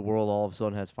if the world all of a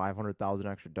sudden has 500,000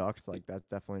 extra ducks, like that's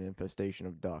definitely an infestation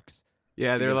of ducks.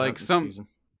 Yeah, It's a they're good like hunting season.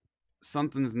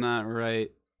 something's not right.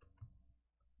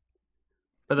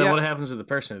 But then Yeah. what happens to the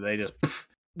person? They just,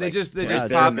 They Like, just yeah, just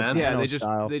there pop and then. yeah, No they just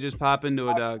style. they just pop into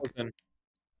a duck.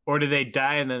 or do they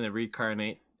die and then they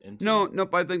reincarnate into? No,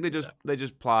 nope, I think they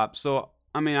just plop. So,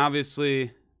 I mean,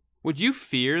 obviously, would you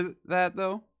fear that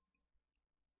though?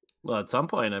 Well, at some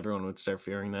point, everyone would start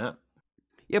fearing that.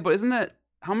 Yeah, but isn't that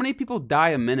how many people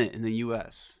die a minute in the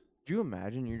US? Do you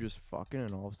imagine you're just fucking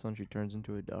and all of a sudden she turns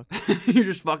into a duck? You're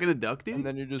just fucking a duck, dude? And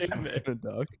then you're just Damn fucking it. a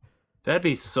duck? That'd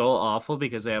be so awful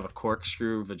because they have a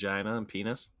corkscrew vagina and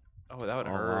penis. Oh, that would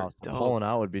Oh, hurt. wow. So Dope. pulling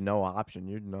out would be no option.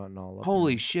 You're not all up.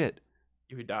 Holy shit.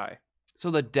 You would die. So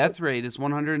the death rate is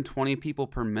 120 people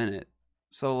per minute.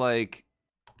 So like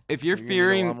if you're You're gonna need a lot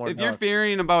fearing more if you're ducks.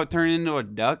 fearing about turning into a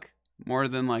duck more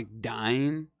than like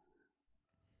dying.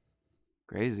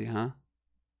 Crazy, huh?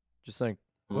 Just think.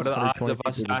 What are the odds 120 of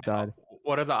us people just dying? died.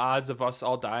 What are the odds of us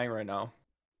all dying right now?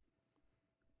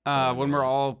 When we're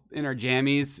all in our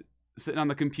jammies sitting on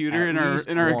the computer At in our least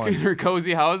in our one. in our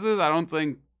cozy houses, I don't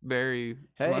think very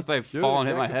Hey, unless I dude, fall and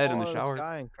hit Jack my could head in fall the out of shower.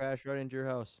 sky and crash right into your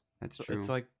house. That's So true. it's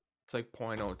like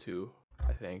 0.02,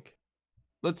 I think.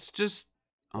 Let's just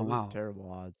oh Those are wow.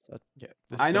 terrible odds. Yeah,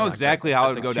 I know exactly how it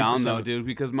That's would go like down 2%. though, dude,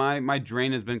 because my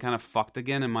drain has been kind of fucked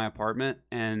again in my apartment,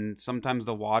 and sometimes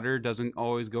the water doesn't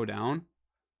always go down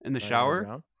in the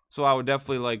shower. So I would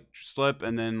definitely like slip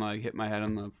and then like hit my head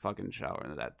on the fucking shower,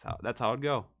 and that's how it'd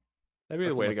go. That'd be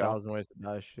the way to go. 1,000 ways to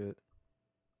die. Shit.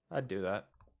 I'd do that.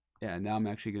 Yeah, now I'm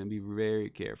actually gonna be very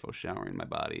careful showering my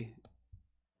body.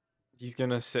 He's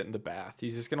gonna sit in the bath.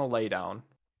 He's just gonna lay down.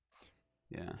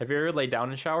 Yeah. Have you ever laid down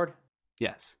and showered?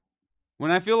 Yes.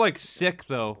 When I feel like sick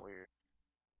though,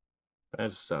 That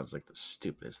just sounds like the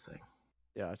stupidest thing.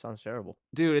 Yeah, it sounds terrible.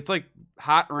 dude, it's like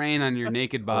hot rain on your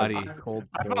naked body. Cold.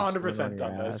 I've cold 100% sweat on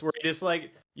done your this. ass. Where you're just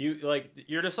like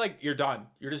you're done.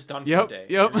 You're just done for Yep, the day.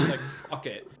 yep. You're just like fuck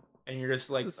it, and you're just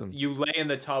like Just some- you lay in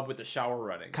the tub with the shower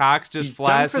running. Cock's just You're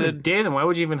done for the flaccid. day, then why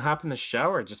would you even hop in the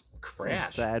shower? Just Some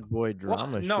crash. sad boy Well,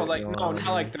 drama. no, shit like going no, on not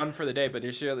here. like done for the day, but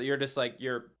you're just like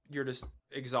you're just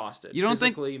exhausted. You don't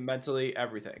think- physically, mentally,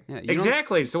 everything. Yeah,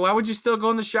 Exactly. So why would you still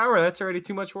go in the shower? That's already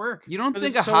too much work. You don't But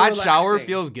think it's a so hot shower relaxing.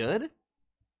 feels good?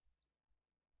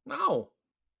 No.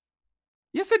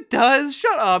 Yes, it does.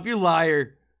 Shut up, you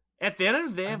liar. At the end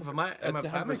of the day, if That's I'm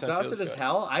 100% exhausted feels as good.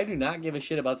 hell, I do not give a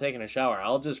shit about taking a shower.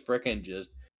 I'll just frickin'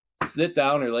 just sit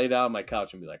down or lay down on my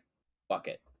couch and be like, fuck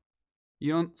it.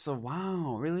 You don't. So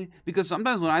wow, really? Because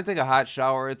sometimes when I take a hot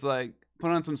shower, it's like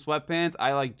put on some sweatpants.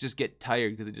 I like just get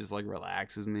tired because it just like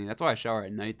relaxes me. That's why I shower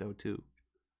at night though too.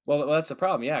 Well, that's the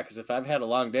problem, yeah, because if I've had a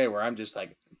long day where I'm just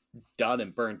like done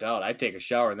and burnt out, I take a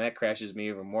shower and that crashes me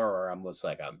even more where I'm just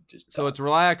like, I'm just So done. it's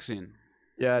relaxing.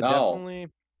 Yeah, No. definitely.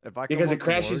 If I come because home it from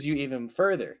crashes work, you even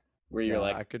further where you're yeah,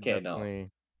 like, I could okay, no. definitely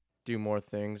do more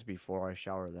things before I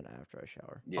shower than after I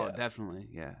shower. Yeah. Oh, definitely.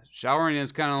 Yeah. Showering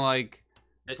is kind of like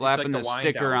It's slapping like the wind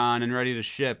sticker down. on and ready to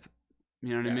ship. You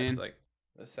know what I Yeah, mean? It's like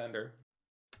the sender.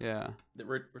 Yeah. The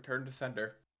return to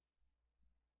sender.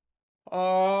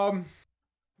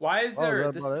 Why is Oh, there is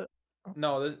that this? about it?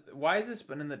 No, why is this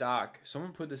been in the doc?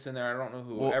 Someone put this in there. I don't know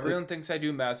who. Well, Everyone thinks I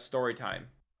do math story time.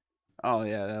 Oh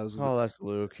yeah, that was. Oh, that's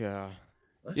Luke. Yeah.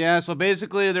 Yeah, so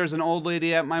basically, there's an old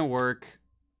lady at my work,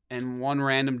 and one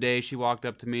random day she walked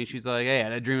up to me. She's like, "Hey, I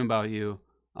had a dream about you."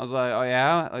 I was like, "Oh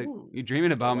yeah, like you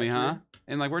dreaming about me, huh?"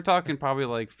 And like we're talking probably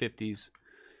like 50s.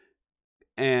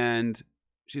 And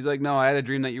she's like, "No, I had a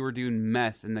dream that you were doing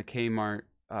meth in the Kmart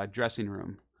dressing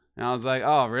room." And I was like,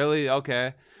 "Oh, really?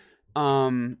 Okay."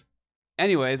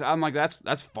 Anyways, I'm like,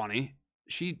 "That's funny."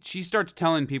 She starts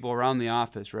telling people around the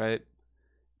office, right?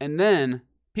 And then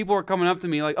people were coming up to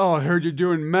me like, "Oh, I heard you're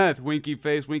doing meth, winky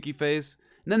face, winky face."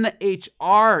 And then the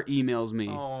HR emails me.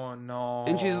 Oh no.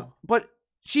 And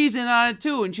she's in on it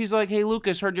too. And she's like, "Hey,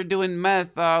 Lucas, heard you're doing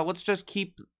meth. Let's just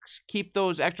keep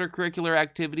those extracurricular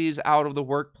activities out of the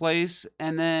workplace."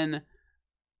 And then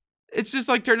it's just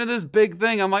like turned into this big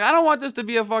thing. I'm like, I don't want this to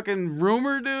be a fucking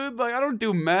rumor, dude. Like, I don't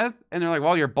do meth. And they're like,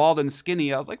 "Well, you're bald and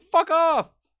skinny." I was like, "Fuck off."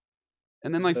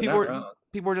 And then like people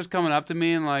were just coming up to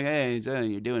me and like, "Hey, so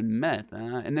you're doing meth,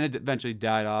 huh?" And then it eventually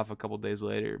died off a couple days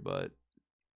later. But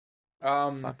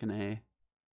fucking A.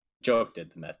 Joke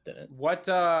did the meth, didn't it? What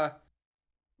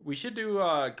we should do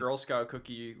a Girl Scout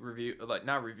cookie review, like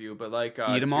not review, but like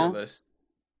Eat 'em tier all? list.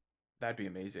 That'd be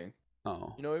amazing.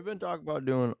 Oh. You know, we've been talking about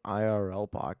doing IRL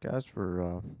podcasts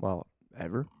for well,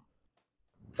 ever.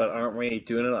 But aren't we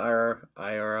doing an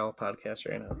IRL podcast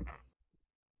right now?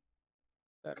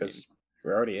 Because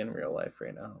we're already in real life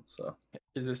right now. So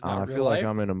is this not I real feel life? like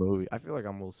I'm in a movie. I feel like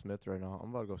I'm Will Smith right now.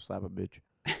 I'm about to go slap a bitch.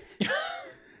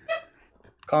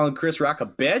 calling Chris Rock a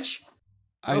bitch?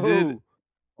 I did.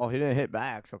 Well, he didn't hit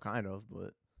back, so kind of,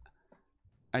 but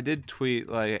I did tweet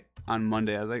like on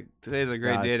Monday. I was like, "Today's a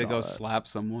great Yeah, I day to saw go that. slap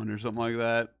someone" or something like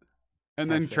that. And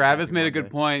then Hashtag Travis happy made a good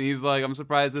Monday. point. He's like, "I'm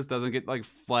surprised this doesn't get like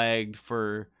flagged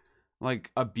for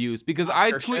like abuse because I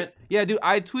Oscar shit? yeah, dude,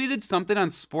 I tweeted something on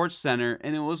Sports Center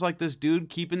and it was like this dude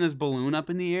keeping this balloon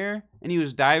up in the air and he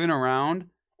was diving around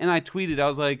and I tweeted, I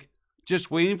was like,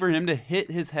 just waiting for him to hit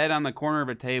his head on the corner of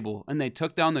a table, and they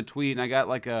took down the tweet and I got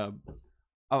like a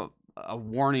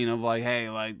warning of like, "Hey,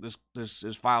 like this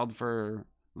is filed for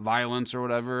violence or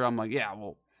whatever." I'm like, yeah,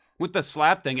 well, with the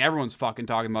slap thing, everyone's fucking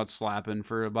talking about slapping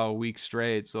for about a week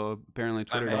straight. So apparently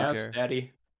Twitter My don't ass, care.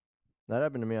 Daddy. that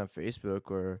happened to me on Facebook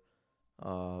where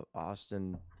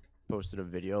Austin posted a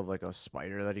video of like a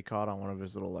spider that he caught on one of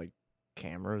his little like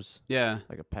cameras, Yeah.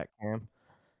 like a pet cam.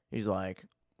 He's like,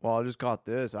 "Well, I just caught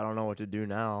this. I don't know what to do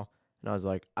now." And I was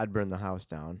like, "I'd burn the house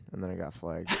down." And then it got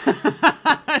flagged.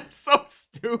 It's so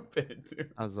stupid,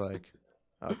 dude. I was like,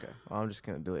 "Okay, well, I'm just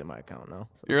gonna delete my account now."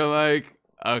 So. You're like,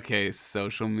 okay,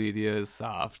 social media is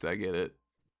soft. I get it.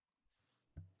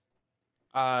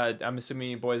 I'm assuming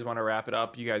you boys want to wrap it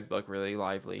up. You guys look really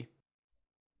lively.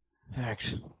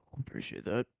 Thanks, appreciate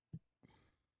that.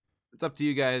 It's up to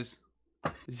you guys.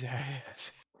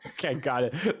 Okay, got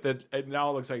it. That now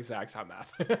it looks like Zach's hot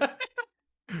math.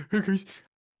 Hey guys.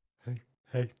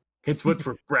 Hey. It's what's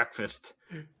for breakfast.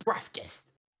 Breakfast.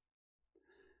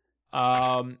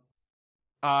 Animal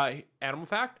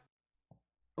fact?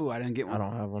 Oh, I didn't get one. I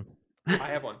don't have one. I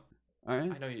have one. All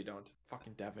right. I know you don't.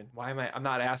 Fucking Devin. Why am I? I'm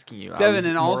not asking you. I Devin, was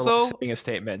and more or less also- saying a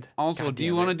statement. Also, God do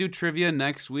you damn want to it. do trivia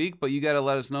next week? But you got to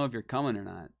let us know if you're coming or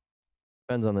not.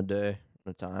 Depends on the day,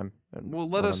 the time. And Well,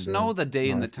 let what us I'm know doing, the day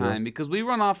how and I the feel. time because we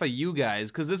run off of you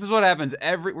guys. Because this is what happens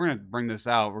we're gonna bring this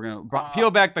out. We're gonna peel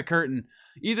back the curtain.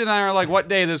 Ethan and I are like, "What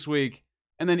day this week?"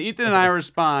 And then Ethan and I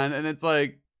respond, and it's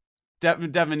like,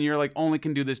 Devin, you're like, only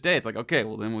can do this day. It's like, okay,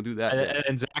 well then we'll do that. day.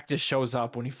 And Zach just shows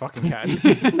up when he fucking can.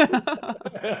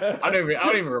 I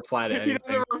don't even reply to He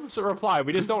anything. doesn't reply.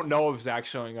 We just don't know if Zach's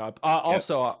showing up.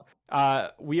 Also,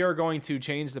 we are going to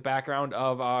change the background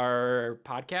of our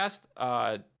podcast,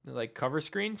 like cover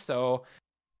screen. So,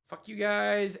 fuck you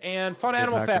guys. And fun Good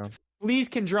animal background. fact: fleas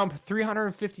can jump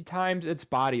 350 times its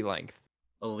body length.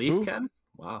 A leaf Who? can?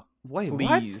 Wow. Wait,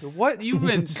 Fleas. what? You've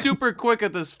been super quick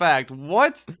at this fact.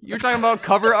 What? You're talking about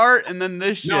cover art and then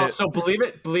this shit. No, so believe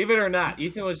it or not,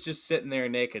 Ethan was just sitting there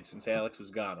naked since Alex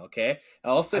was gone, okay?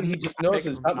 And all of a sudden he just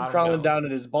notices I'm something not crawling down. down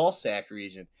in his ball sack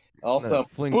region. Also,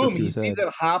 flings it boom, to he his sees head.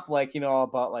 it hop like,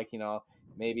 about like,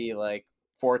 maybe like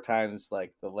 4 times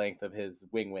like the length of his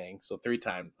wing, so 3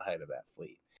 times the height of that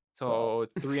flea. So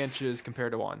 3 inches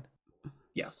compared to 1.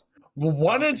 Yes. Well,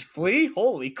 1-inch flea?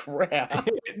 Holy crap.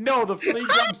 No, the flea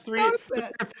jumps How did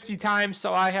that- 350 times.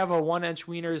 So I have a 1-inch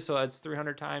wiener, so that's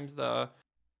 300 times the.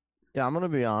 Yeah, I'm gonna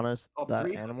be honest. Oh, That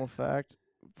 300. animal fact,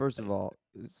 first of all,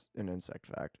 is an insect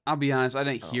fact. I'll be honest, I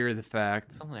didn't Oh. hear the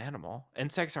fact. It's not an animal.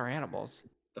 Insects are animals.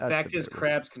 The That's fact is, debatable.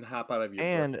 crabs can hop out of your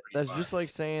And throat that's pretty just far. like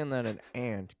saying that an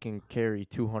ant can carry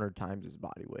 200 times his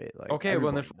body weight. Like, Okay,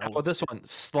 well then everybody how about knows this it. one?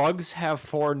 Slugs have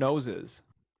 4 noses.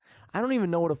 I don't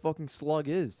even know what a fucking slug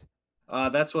is.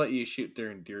 That's what you shoot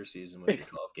during deer season with your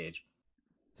 12 gauge.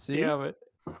 See, Yeah, but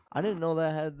I didn't know they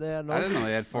had I didn't know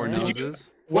they had four Did you-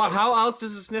 noses. Well, how else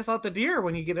does it sniff out the deer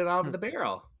when you get it out of the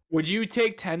barrel? would you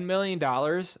take $10 million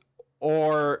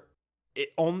or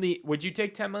would you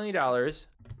take $10 million,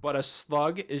 but a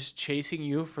slug is chasing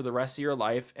you for the rest of your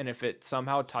life, and if it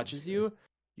somehow touches you,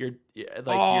 you're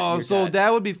you're so dead.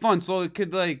 that would be fun. So it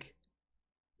could like,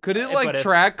 could it But if-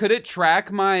 track? Could it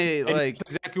track my And like? it's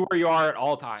exactly where you are at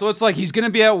all times. So it's like he's gonna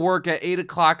be at work at 8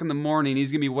 o'clock in the morning.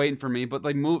 He's gonna be waiting for me, but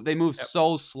they move Yep.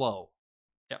 so slow.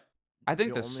 Yep. I think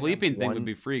You the only have sleeping thing would one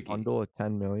be freaky. bundle of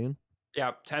 10 million.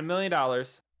 yeah, $10 million.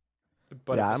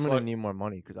 But Yeah, if a I'm gonna slug- need more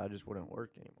money because I just wouldn't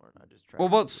work anymore. And I just What travel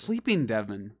about with it. sleeping,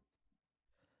 Devin?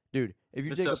 Dude, if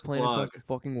you It's take a a plane across slug. the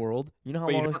fucking world, you know how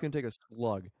But you long it's don't- gonna take a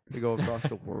slug to go across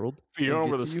the world? you don't know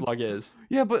and where get the to you? slug is.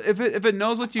 Yeah, but if it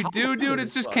knows what you How do, long dude, is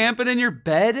it's a just slug? camping in your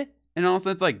bed, and all of a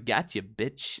sudden it's like, gotcha,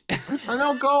 bitch. Oh,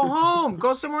 no, go home.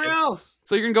 Go somewhere else.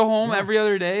 So you're gonna go home Yeah. every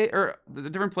other day, or a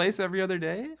different place every other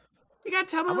day? You got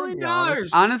 $10 I'm gonna million. be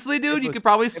honest. Honestly, dude, If you a- could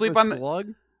probably If sleep a on the.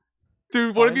 slug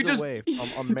Dude, what if you finds just? a way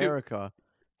from Dude, America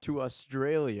to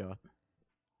Australia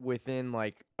within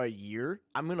like a year,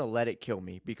 I'm gonna let it kill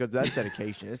me because that's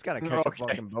dedication. It's gotta catch Okay. a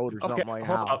fucking boat or Okay, something like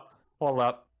hold how. up, hold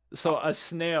up. So a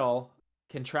snail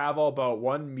can travel about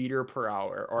 1 meter per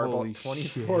hour, or Holy about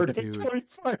 24 shit, to dude.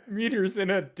 25 meters in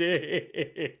a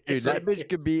day. Dude, that bitch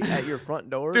could be at your front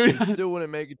door Dude. and still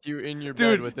wouldn't make it to you in your bed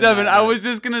Dude, within Devin, that I night. was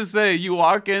just gonna say, you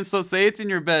walk in, so say it's in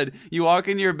your bed. You walk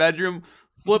into your bedroom,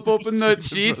 flip open the Sleeping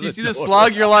sheets, on you the see the door.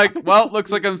 slug, you're like, well,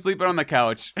 looks like I'm sleeping on the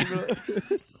couch.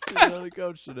 Sitting on the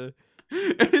couch today.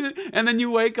 And then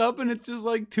you wake up and it's just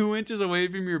like 2 inches away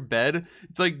from your bed.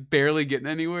 It's like barely getting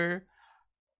anywhere.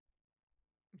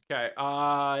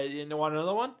 Okay, you want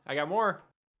another one? I got more.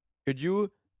 Could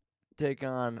you take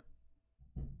on?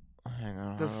 Hang on,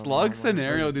 I The don't slug know,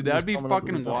 scenario, I'm dude, just that'd be coming up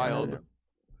with fucking something right wild. now.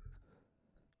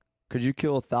 Could you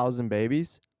kill 1,000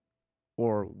 babies,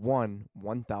 or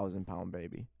 1,000-pound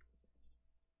baby?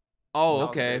 Oh, 1,000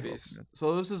 okay. babies.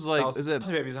 So this is like, is it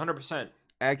 1,000 babies? 100%.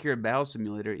 accurate battle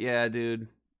simulator? Yeah, dude.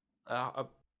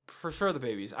 For sure, the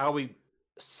babies. I'll be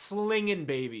slinging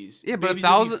babies. Yeah, but Babies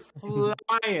will be 1,000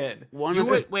 flying. One You of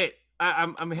would, wait,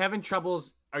 I'm having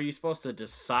troubles. Are you supposed to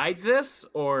decide this,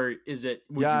 or is it?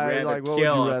 Would Yeah, you rather like, what would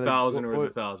kill you rather- 1,000 or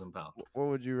what- the 1,000 pound? What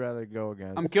would you rather go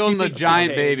against? I'm killing the think giant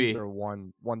you baby. Or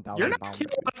 1,000 You're not pound killing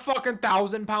baby. a fucking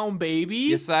 1,000-pound baby.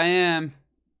 Yes, I am.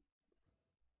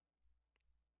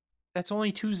 That's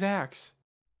only 2 Zacks.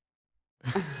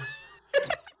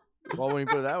 Well, when you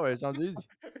put it that way, it sounds easy.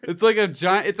 It's like a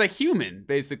giant. It's a human,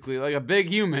 basically, like a big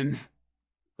human.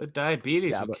 The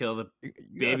diabetes Yeah, would but kill the You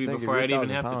gotta baby think if before you're I'd even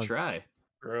 1,000 have to pounds, try.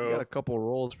 You got a couple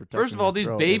rolls protecting First of all, your these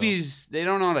throat, you know? babies, they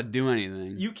don't know how to do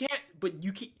anything. You can't, but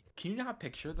you can you not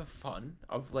picture the fun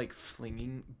of like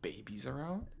flinging babies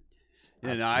around?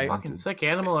 And That's I, Fucking sick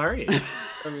animal are you?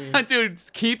 dude,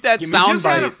 keep that We sound just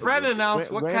had a bite. friend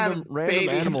announce what kind of Random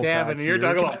baby he's animal having, fact and you're here.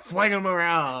 talking about flinging them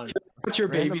around. Put your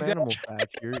Random babies animal in.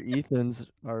 fact here. Ethans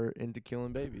are into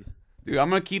killing babies. Dude, I'm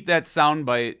gonna keep that sound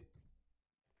bite.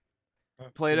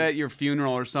 Play it at your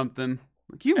funeral or something.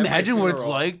 Can you At my imagine what it's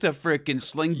funeral. like to freaking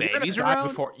sling You're gonna babies die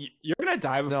around? you're gonna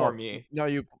die before me. No,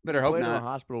 you Better hope play it in a not.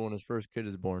 hospital when his first kid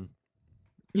is born.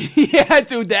 Yeah,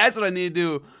 dude, that's what I need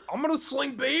to do. I'm gonna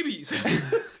sling babies.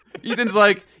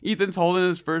 Ethan's holding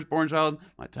his firstborn child.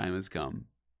 My time has come.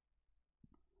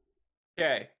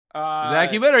 Okay.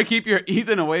 Zach, you better keep your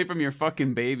Ethan away from your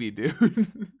fucking baby, dude.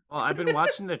 Well, I've been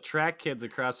watching the track kids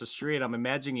across the street. I'm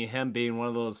imagining him being one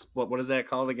of those. What is that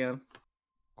called again?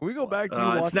 Can we go back to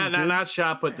you It's watching not kids?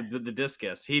 shot, but the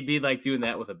discus. He'd be like doing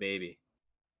that with a baby.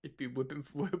 You'd be whipping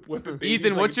babies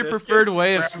Ethan, like what's your biscuits. preferred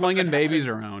way of Grab 'em slinging by the babies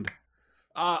head. around?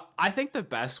 I think the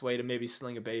best way to maybe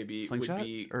sling a baby Slingshot would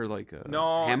be or like a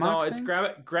no, hammock it's thing?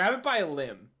 grab it by a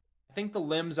limb. I think the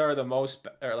limbs are the most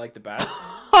are like the best.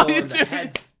 Oh, then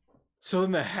dude. so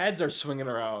then the heads are swinging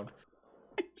around.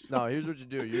 No, here's what you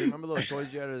do. You remember those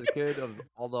toys you had as a kid of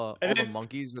all the And then-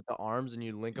 monkeys with the arms and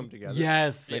you link them together?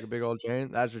 Yes. Make a big old chain.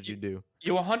 That's what you do.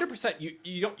 You 100%.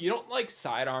 You don't like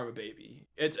sidearm a baby.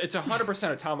 It's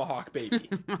 100% a tomahawk baby.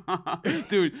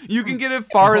 Dude, you can get it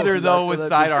farther though with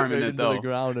That bitch sidearming straight it into though. the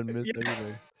ground and miss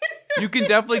everything. You can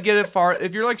definitely get it far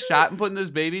if you're like shot and putting this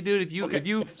baby, dude. If you Okay. if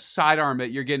you sidearm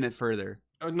it, you're getting it further.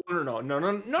 Oh, no. Yes,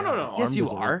 Arm you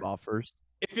doesn't are. rip off first.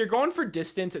 If you're going for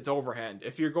distance, it's overhand.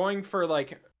 If you're going for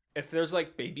like, if there's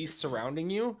like babies surrounding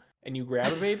you and you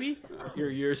grab a baby,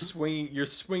 you're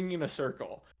swinging a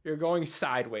circle. You're going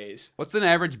sideways. What's an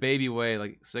average baby weigh?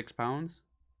 Like 6 pounds?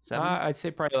 7? I'd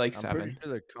say probably like I'm 7. pretty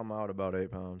sure they come out about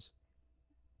 8 pounds.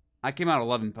 I came out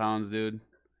 11 pounds, dude.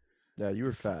 Yeah, you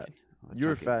were fat. You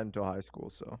were fat until high school,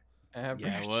 so. Average.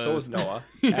 Yeah, it So was. is Noah.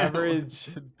 Yeah, it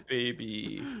Average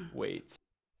baby weight.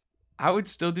 I would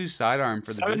still do sidearm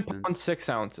for the 7 distance. pounds 6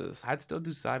 ounces. I'd still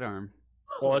do sidearm.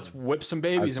 Well, let's whip some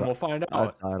babies and we'll find I'd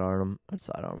out. sidearm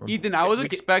him. Ethan, I was we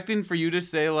get- expecting for you to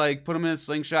say like put them in a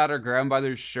slingshot or grab them by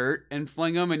their shirt and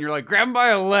fling them, and you're like grab them by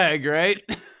a leg, right?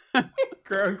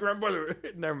 Grandmother.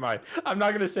 Never mind. I'm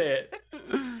not gonna say it.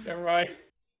 Never mind.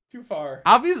 Too far.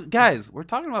 Obvious, guys, we're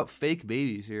talking about fake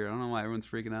babies here. I don't know why everyone's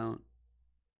freaking out.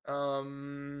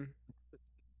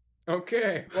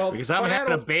 Okay. Well, Because I'm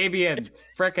having a baby in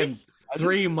frickin'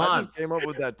 3 I months. just came up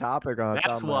with that topic on top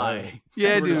That's of my head. why.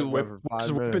 Yeah, We're just dude. whipping for 5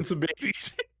 Just whipping minutes. some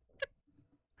babies.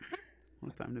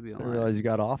 What time to be I alive? realized you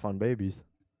got off on babies.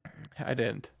 I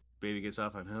didn't. Baby gets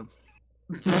off on him.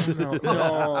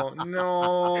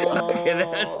 No. Okay,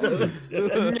 that's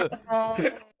the.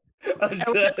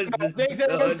 Thanks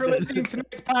everyone for listening to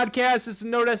tonight's podcast. This is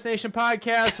No Destination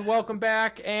Podcast. Welcome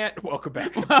back and welcome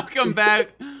back. Welcome back.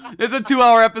 It's a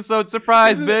 2-hour episode.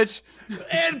 Surprise, bitch.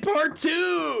 And part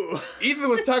 2. Ethan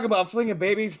was talking about flinging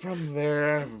babies from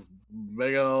their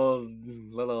big old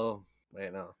little.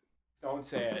 Wait, no. Don't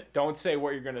say it. Don't say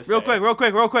what you're gonna say. Real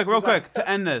quick. To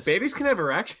end this. Babies can have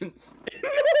erections.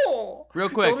 No. Real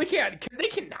quick. No, they can't. They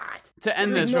cannot. To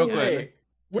end There's this no real way.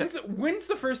 quick. When's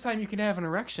the first time you can have an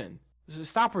erection?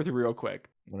 Just stop with it real quick.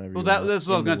 Whenever Well, you that's want. what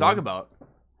I was going to talk about.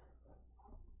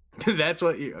 That's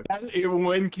what you.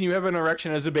 When can you have an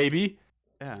erection as a baby?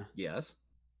 Yeah. Yes.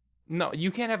 No,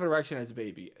 you can't have an erection as a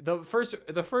baby. The first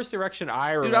erection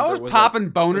I remember Dude, I was was popping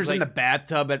like, boners was in like- the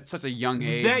bathtub at such a young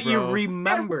age. That you bro.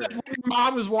 remember. when your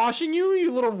mom was washing you,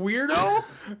 you little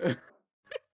weirdo.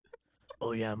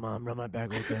 Oh yeah, mom, rub my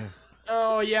back right there.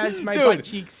 Oh yes, my Dude. butt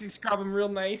cheeks. You scrub them real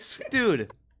nice.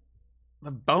 Dude,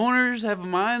 the boners have a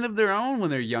mind of their own when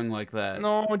they're young like that.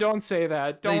 No, don't say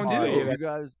that. They Don't do. say You that.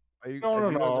 guys, are you? No, if no,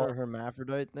 you guys no. are a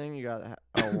hermaphrodite thing. You got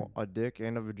a dick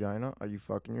and a vagina. Are you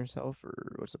fucking yourself, or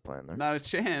what's the plan there? Not a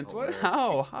chance. Oh, What? yes.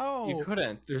 How? You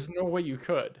couldn't. There's no way you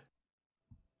could.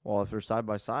 Well, if they're side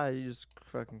by side, you just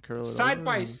fucking curl it Side over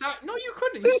by and- side. No, you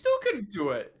couldn't. You still couldn't do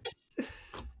it.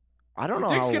 I don't Your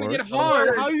know dick's how it gonna get works.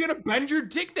 hard. How are you gonna bend your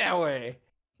dick that way?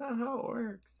 That's not how it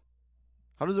works.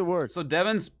 How does it work? So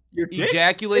Devin's Your dick?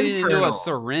 ejaculating into a Internal.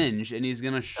 syringe, and he's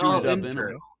gonna shoot Oh, it up in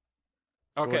internal. him.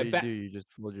 So Okay, what do? You just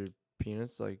fold your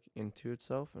penis like into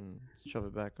itself and shove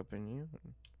it back up in you.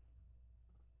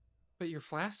 but you're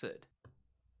flaccid.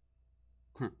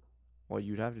 Well,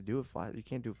 you'd have to do it flat. You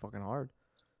can't do it fucking hard.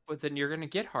 But then you're gonna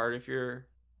get hard if you're,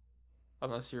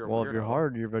 unless you're. A Well, if you're weirdo.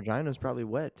 hard, your vagina's probably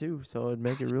wet too, so it'd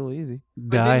make it real easy.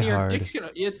 But then your dick's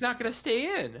gonna. It's not gonna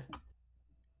stay in.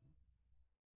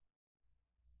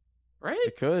 Right?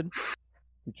 It could.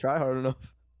 You try hard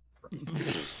enough.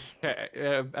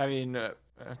 Okay. I mean.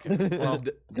 Okay. Well,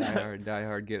 Die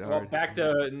hard, get well, hard. back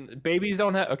to babies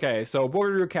don't have. Okay, so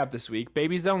what we recap this week?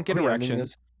 Babies don't get Are we ending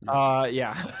erections. this?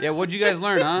 Yeah. Yeah, what'd you guys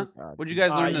learn, huh? God. What'd you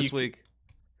guys learn you this c- week?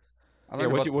 I Yeah.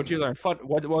 learned What'd about- you learn? Fun.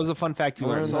 What was the fun fact you I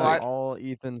learned? learned this So that week? all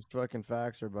Ethan's fucking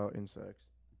facts are about insects.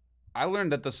 I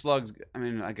learned that the slugs. I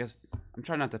mean, I guess I'm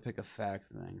trying not to pick a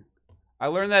fact thing. I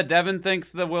learned that Devin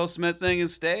thinks the Will Smith thing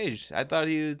is staged. I thought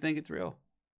he would think it's real.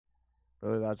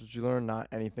 Really, that's what you learned? Not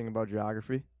anything about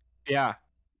geography? Yeah.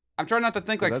 I'm trying not to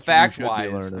think Well, like that's what you fact should be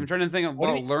wise. learning. I'm trying to think What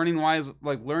do you about mean? learning wise,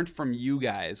 like learned from you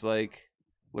guys, like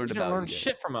learned You about. didn't learn you guys.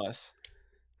 shit from us.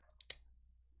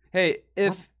 Hey,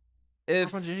 if We're a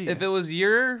bunch of if idiots. it was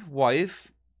your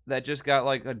wife that just got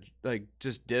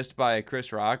just dissed by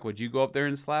Chris Rock, would you go up there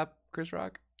and slap Chris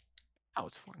Rock? Oh,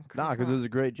 it's fucking. Nah, because it was a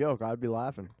great joke. I'd be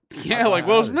laughing. Yeah, like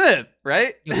Will Smith,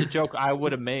 right? It's a joke I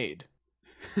would have made.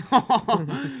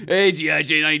 Hey, G.I.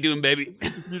 Jane, how you doing, baby?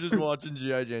 You're just watching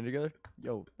G.I. Jane together?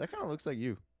 Yo, that kind of looks like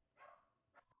you.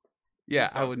 Yeah,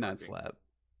 That's I not would not working. slap.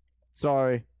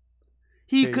 Sorry.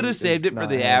 He Katie could have is saved it for not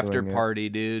the after handling it. party,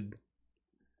 dude.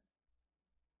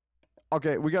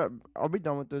 Okay, I'll be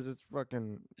done with this. It's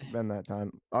fucking been that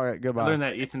time. All right, I goodbye. learned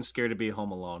that Ethan's scared to be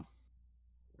home alone.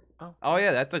 Oh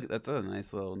yeah, that's a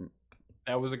nice little.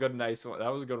 That was a good, nice one. That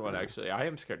was a good one, actually. I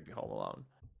am scared to be home alone.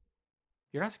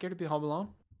 You're not scared to be home alone?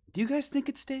 Do you guys think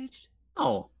it's staged?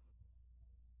 Oh,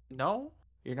 No,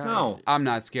 you're not. No. I'm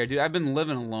not scared, dude. I've been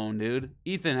living alone, dude.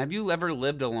 Ethan, have you ever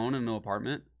lived alone in an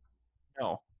apartment?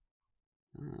 No,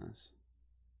 Yes.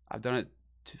 I've done it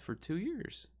for 2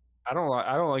 years. I don't.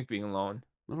 I don't like being alone.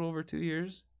 A little over 2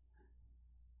 years.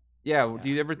 Yeah. Do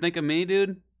Yeah. you ever think of me,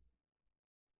 dude?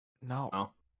 No.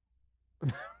 No. All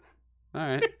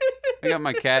right. I got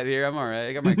my cat here. I'm all right.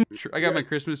 I got my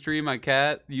Christmas tree, my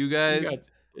cat. You guys.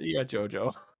 You got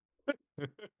JoJo.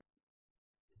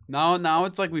 Now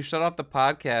it's like we shut off the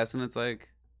podcast, and it's like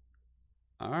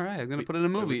All right, I'm gonna put in a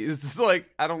movie. It's just like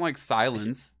I don't like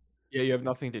silence. Yeah, you have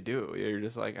nothing to do. You're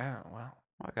just like, oh wow,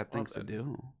 I got things to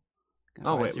do.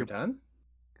 Oh wait, you're done?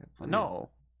 No.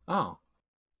 Oh.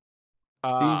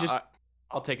 Then you just.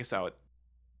 I'll take us out.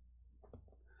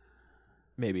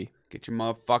 Maybe. Get your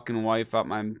motherfucking wife out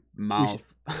my mouth.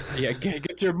 Yeah,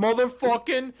 get your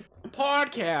motherfucking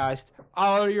podcast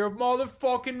out of your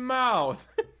motherfucking mouth.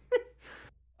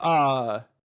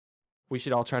 We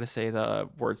should all try to say the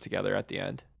words together at the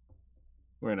end.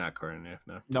 We're not coordinated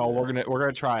enough. No, we're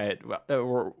gonna try it.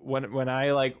 When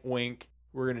I like wink,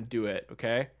 we're gonna do it.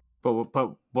 Okay. But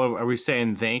what are we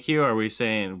saying? Thank you? Or are we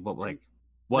saying what like?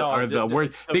 What are the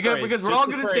words? Because we're all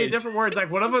going to say different words.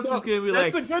 Like one of us is going to be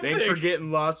like, "Thanks for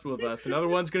getting lost with us." Another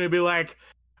one's going to be like,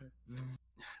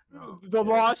 "The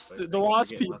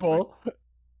lost people,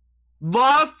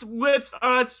 lost with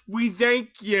us. We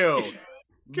thank you."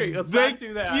 Okay, let's not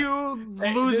do that. Thank you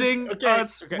losing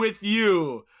us with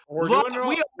you. We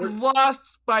are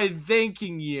lost by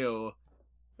thanking you.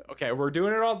 Okay, we're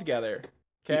doing it all together.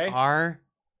 Okay. We are.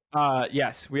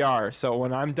 Yes, we are. So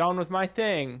when I'm done with my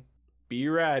thing. Be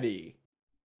ready.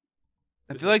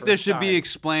 I feel like this should be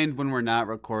explained when we're not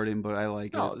recording, but I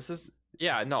like it. No, this is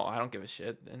I don't give a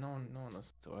shit. No one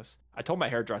listens to us. I told my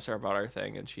hairdresser about our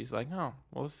thing, and she's like, "Oh,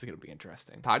 well, this is gonna be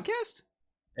interesting." Podcast?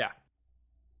 Yeah.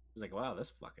 She's like, "Wow,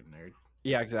 this fucking nerd."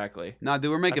 Yeah, exactly. Nah,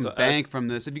 dude, we're making bank from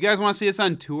this. If you guys want to see us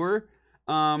on tour,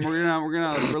 we're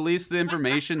gonna release the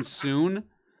information soon.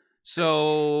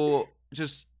 So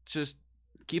just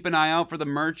keep an eye out for the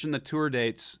merch and the tour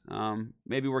dates.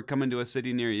 Maybe we're coming to a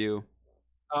city near you.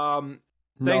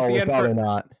 Thanks again probably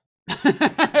not.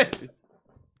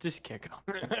 Just kick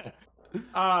them.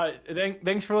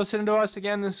 Thanks for listening to us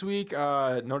again this week.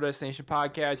 No Destination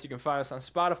Podcast. You can find us on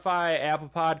Spotify,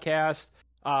 Apple Podcast.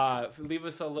 Leave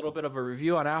us a little bit of a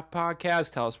review on Apple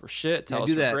Podcast. Tell us we're shit. Tell us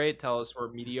we're great. Tell us we're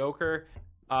mediocre.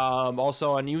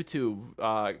 Also on YouTube,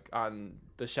 on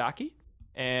the Shocky,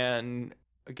 and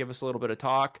give us a little bit of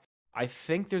talk. I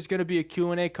think there's going to be a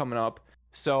Q&A coming up,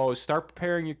 so start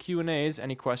preparing your Q&As.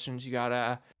 Any questions you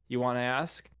want to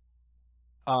ask,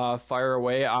 fire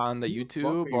away on the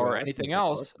YouTube or anything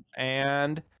else.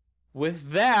 And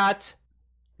with that,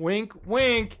 wink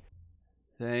wink,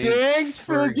 thanks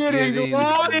for getting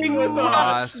lost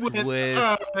with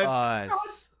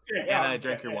us. And I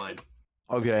drank your wine.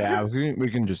 Okay, we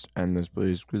can just end this,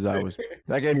 please, because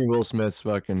that gave me Will Smith's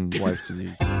fucking wife's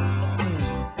disease.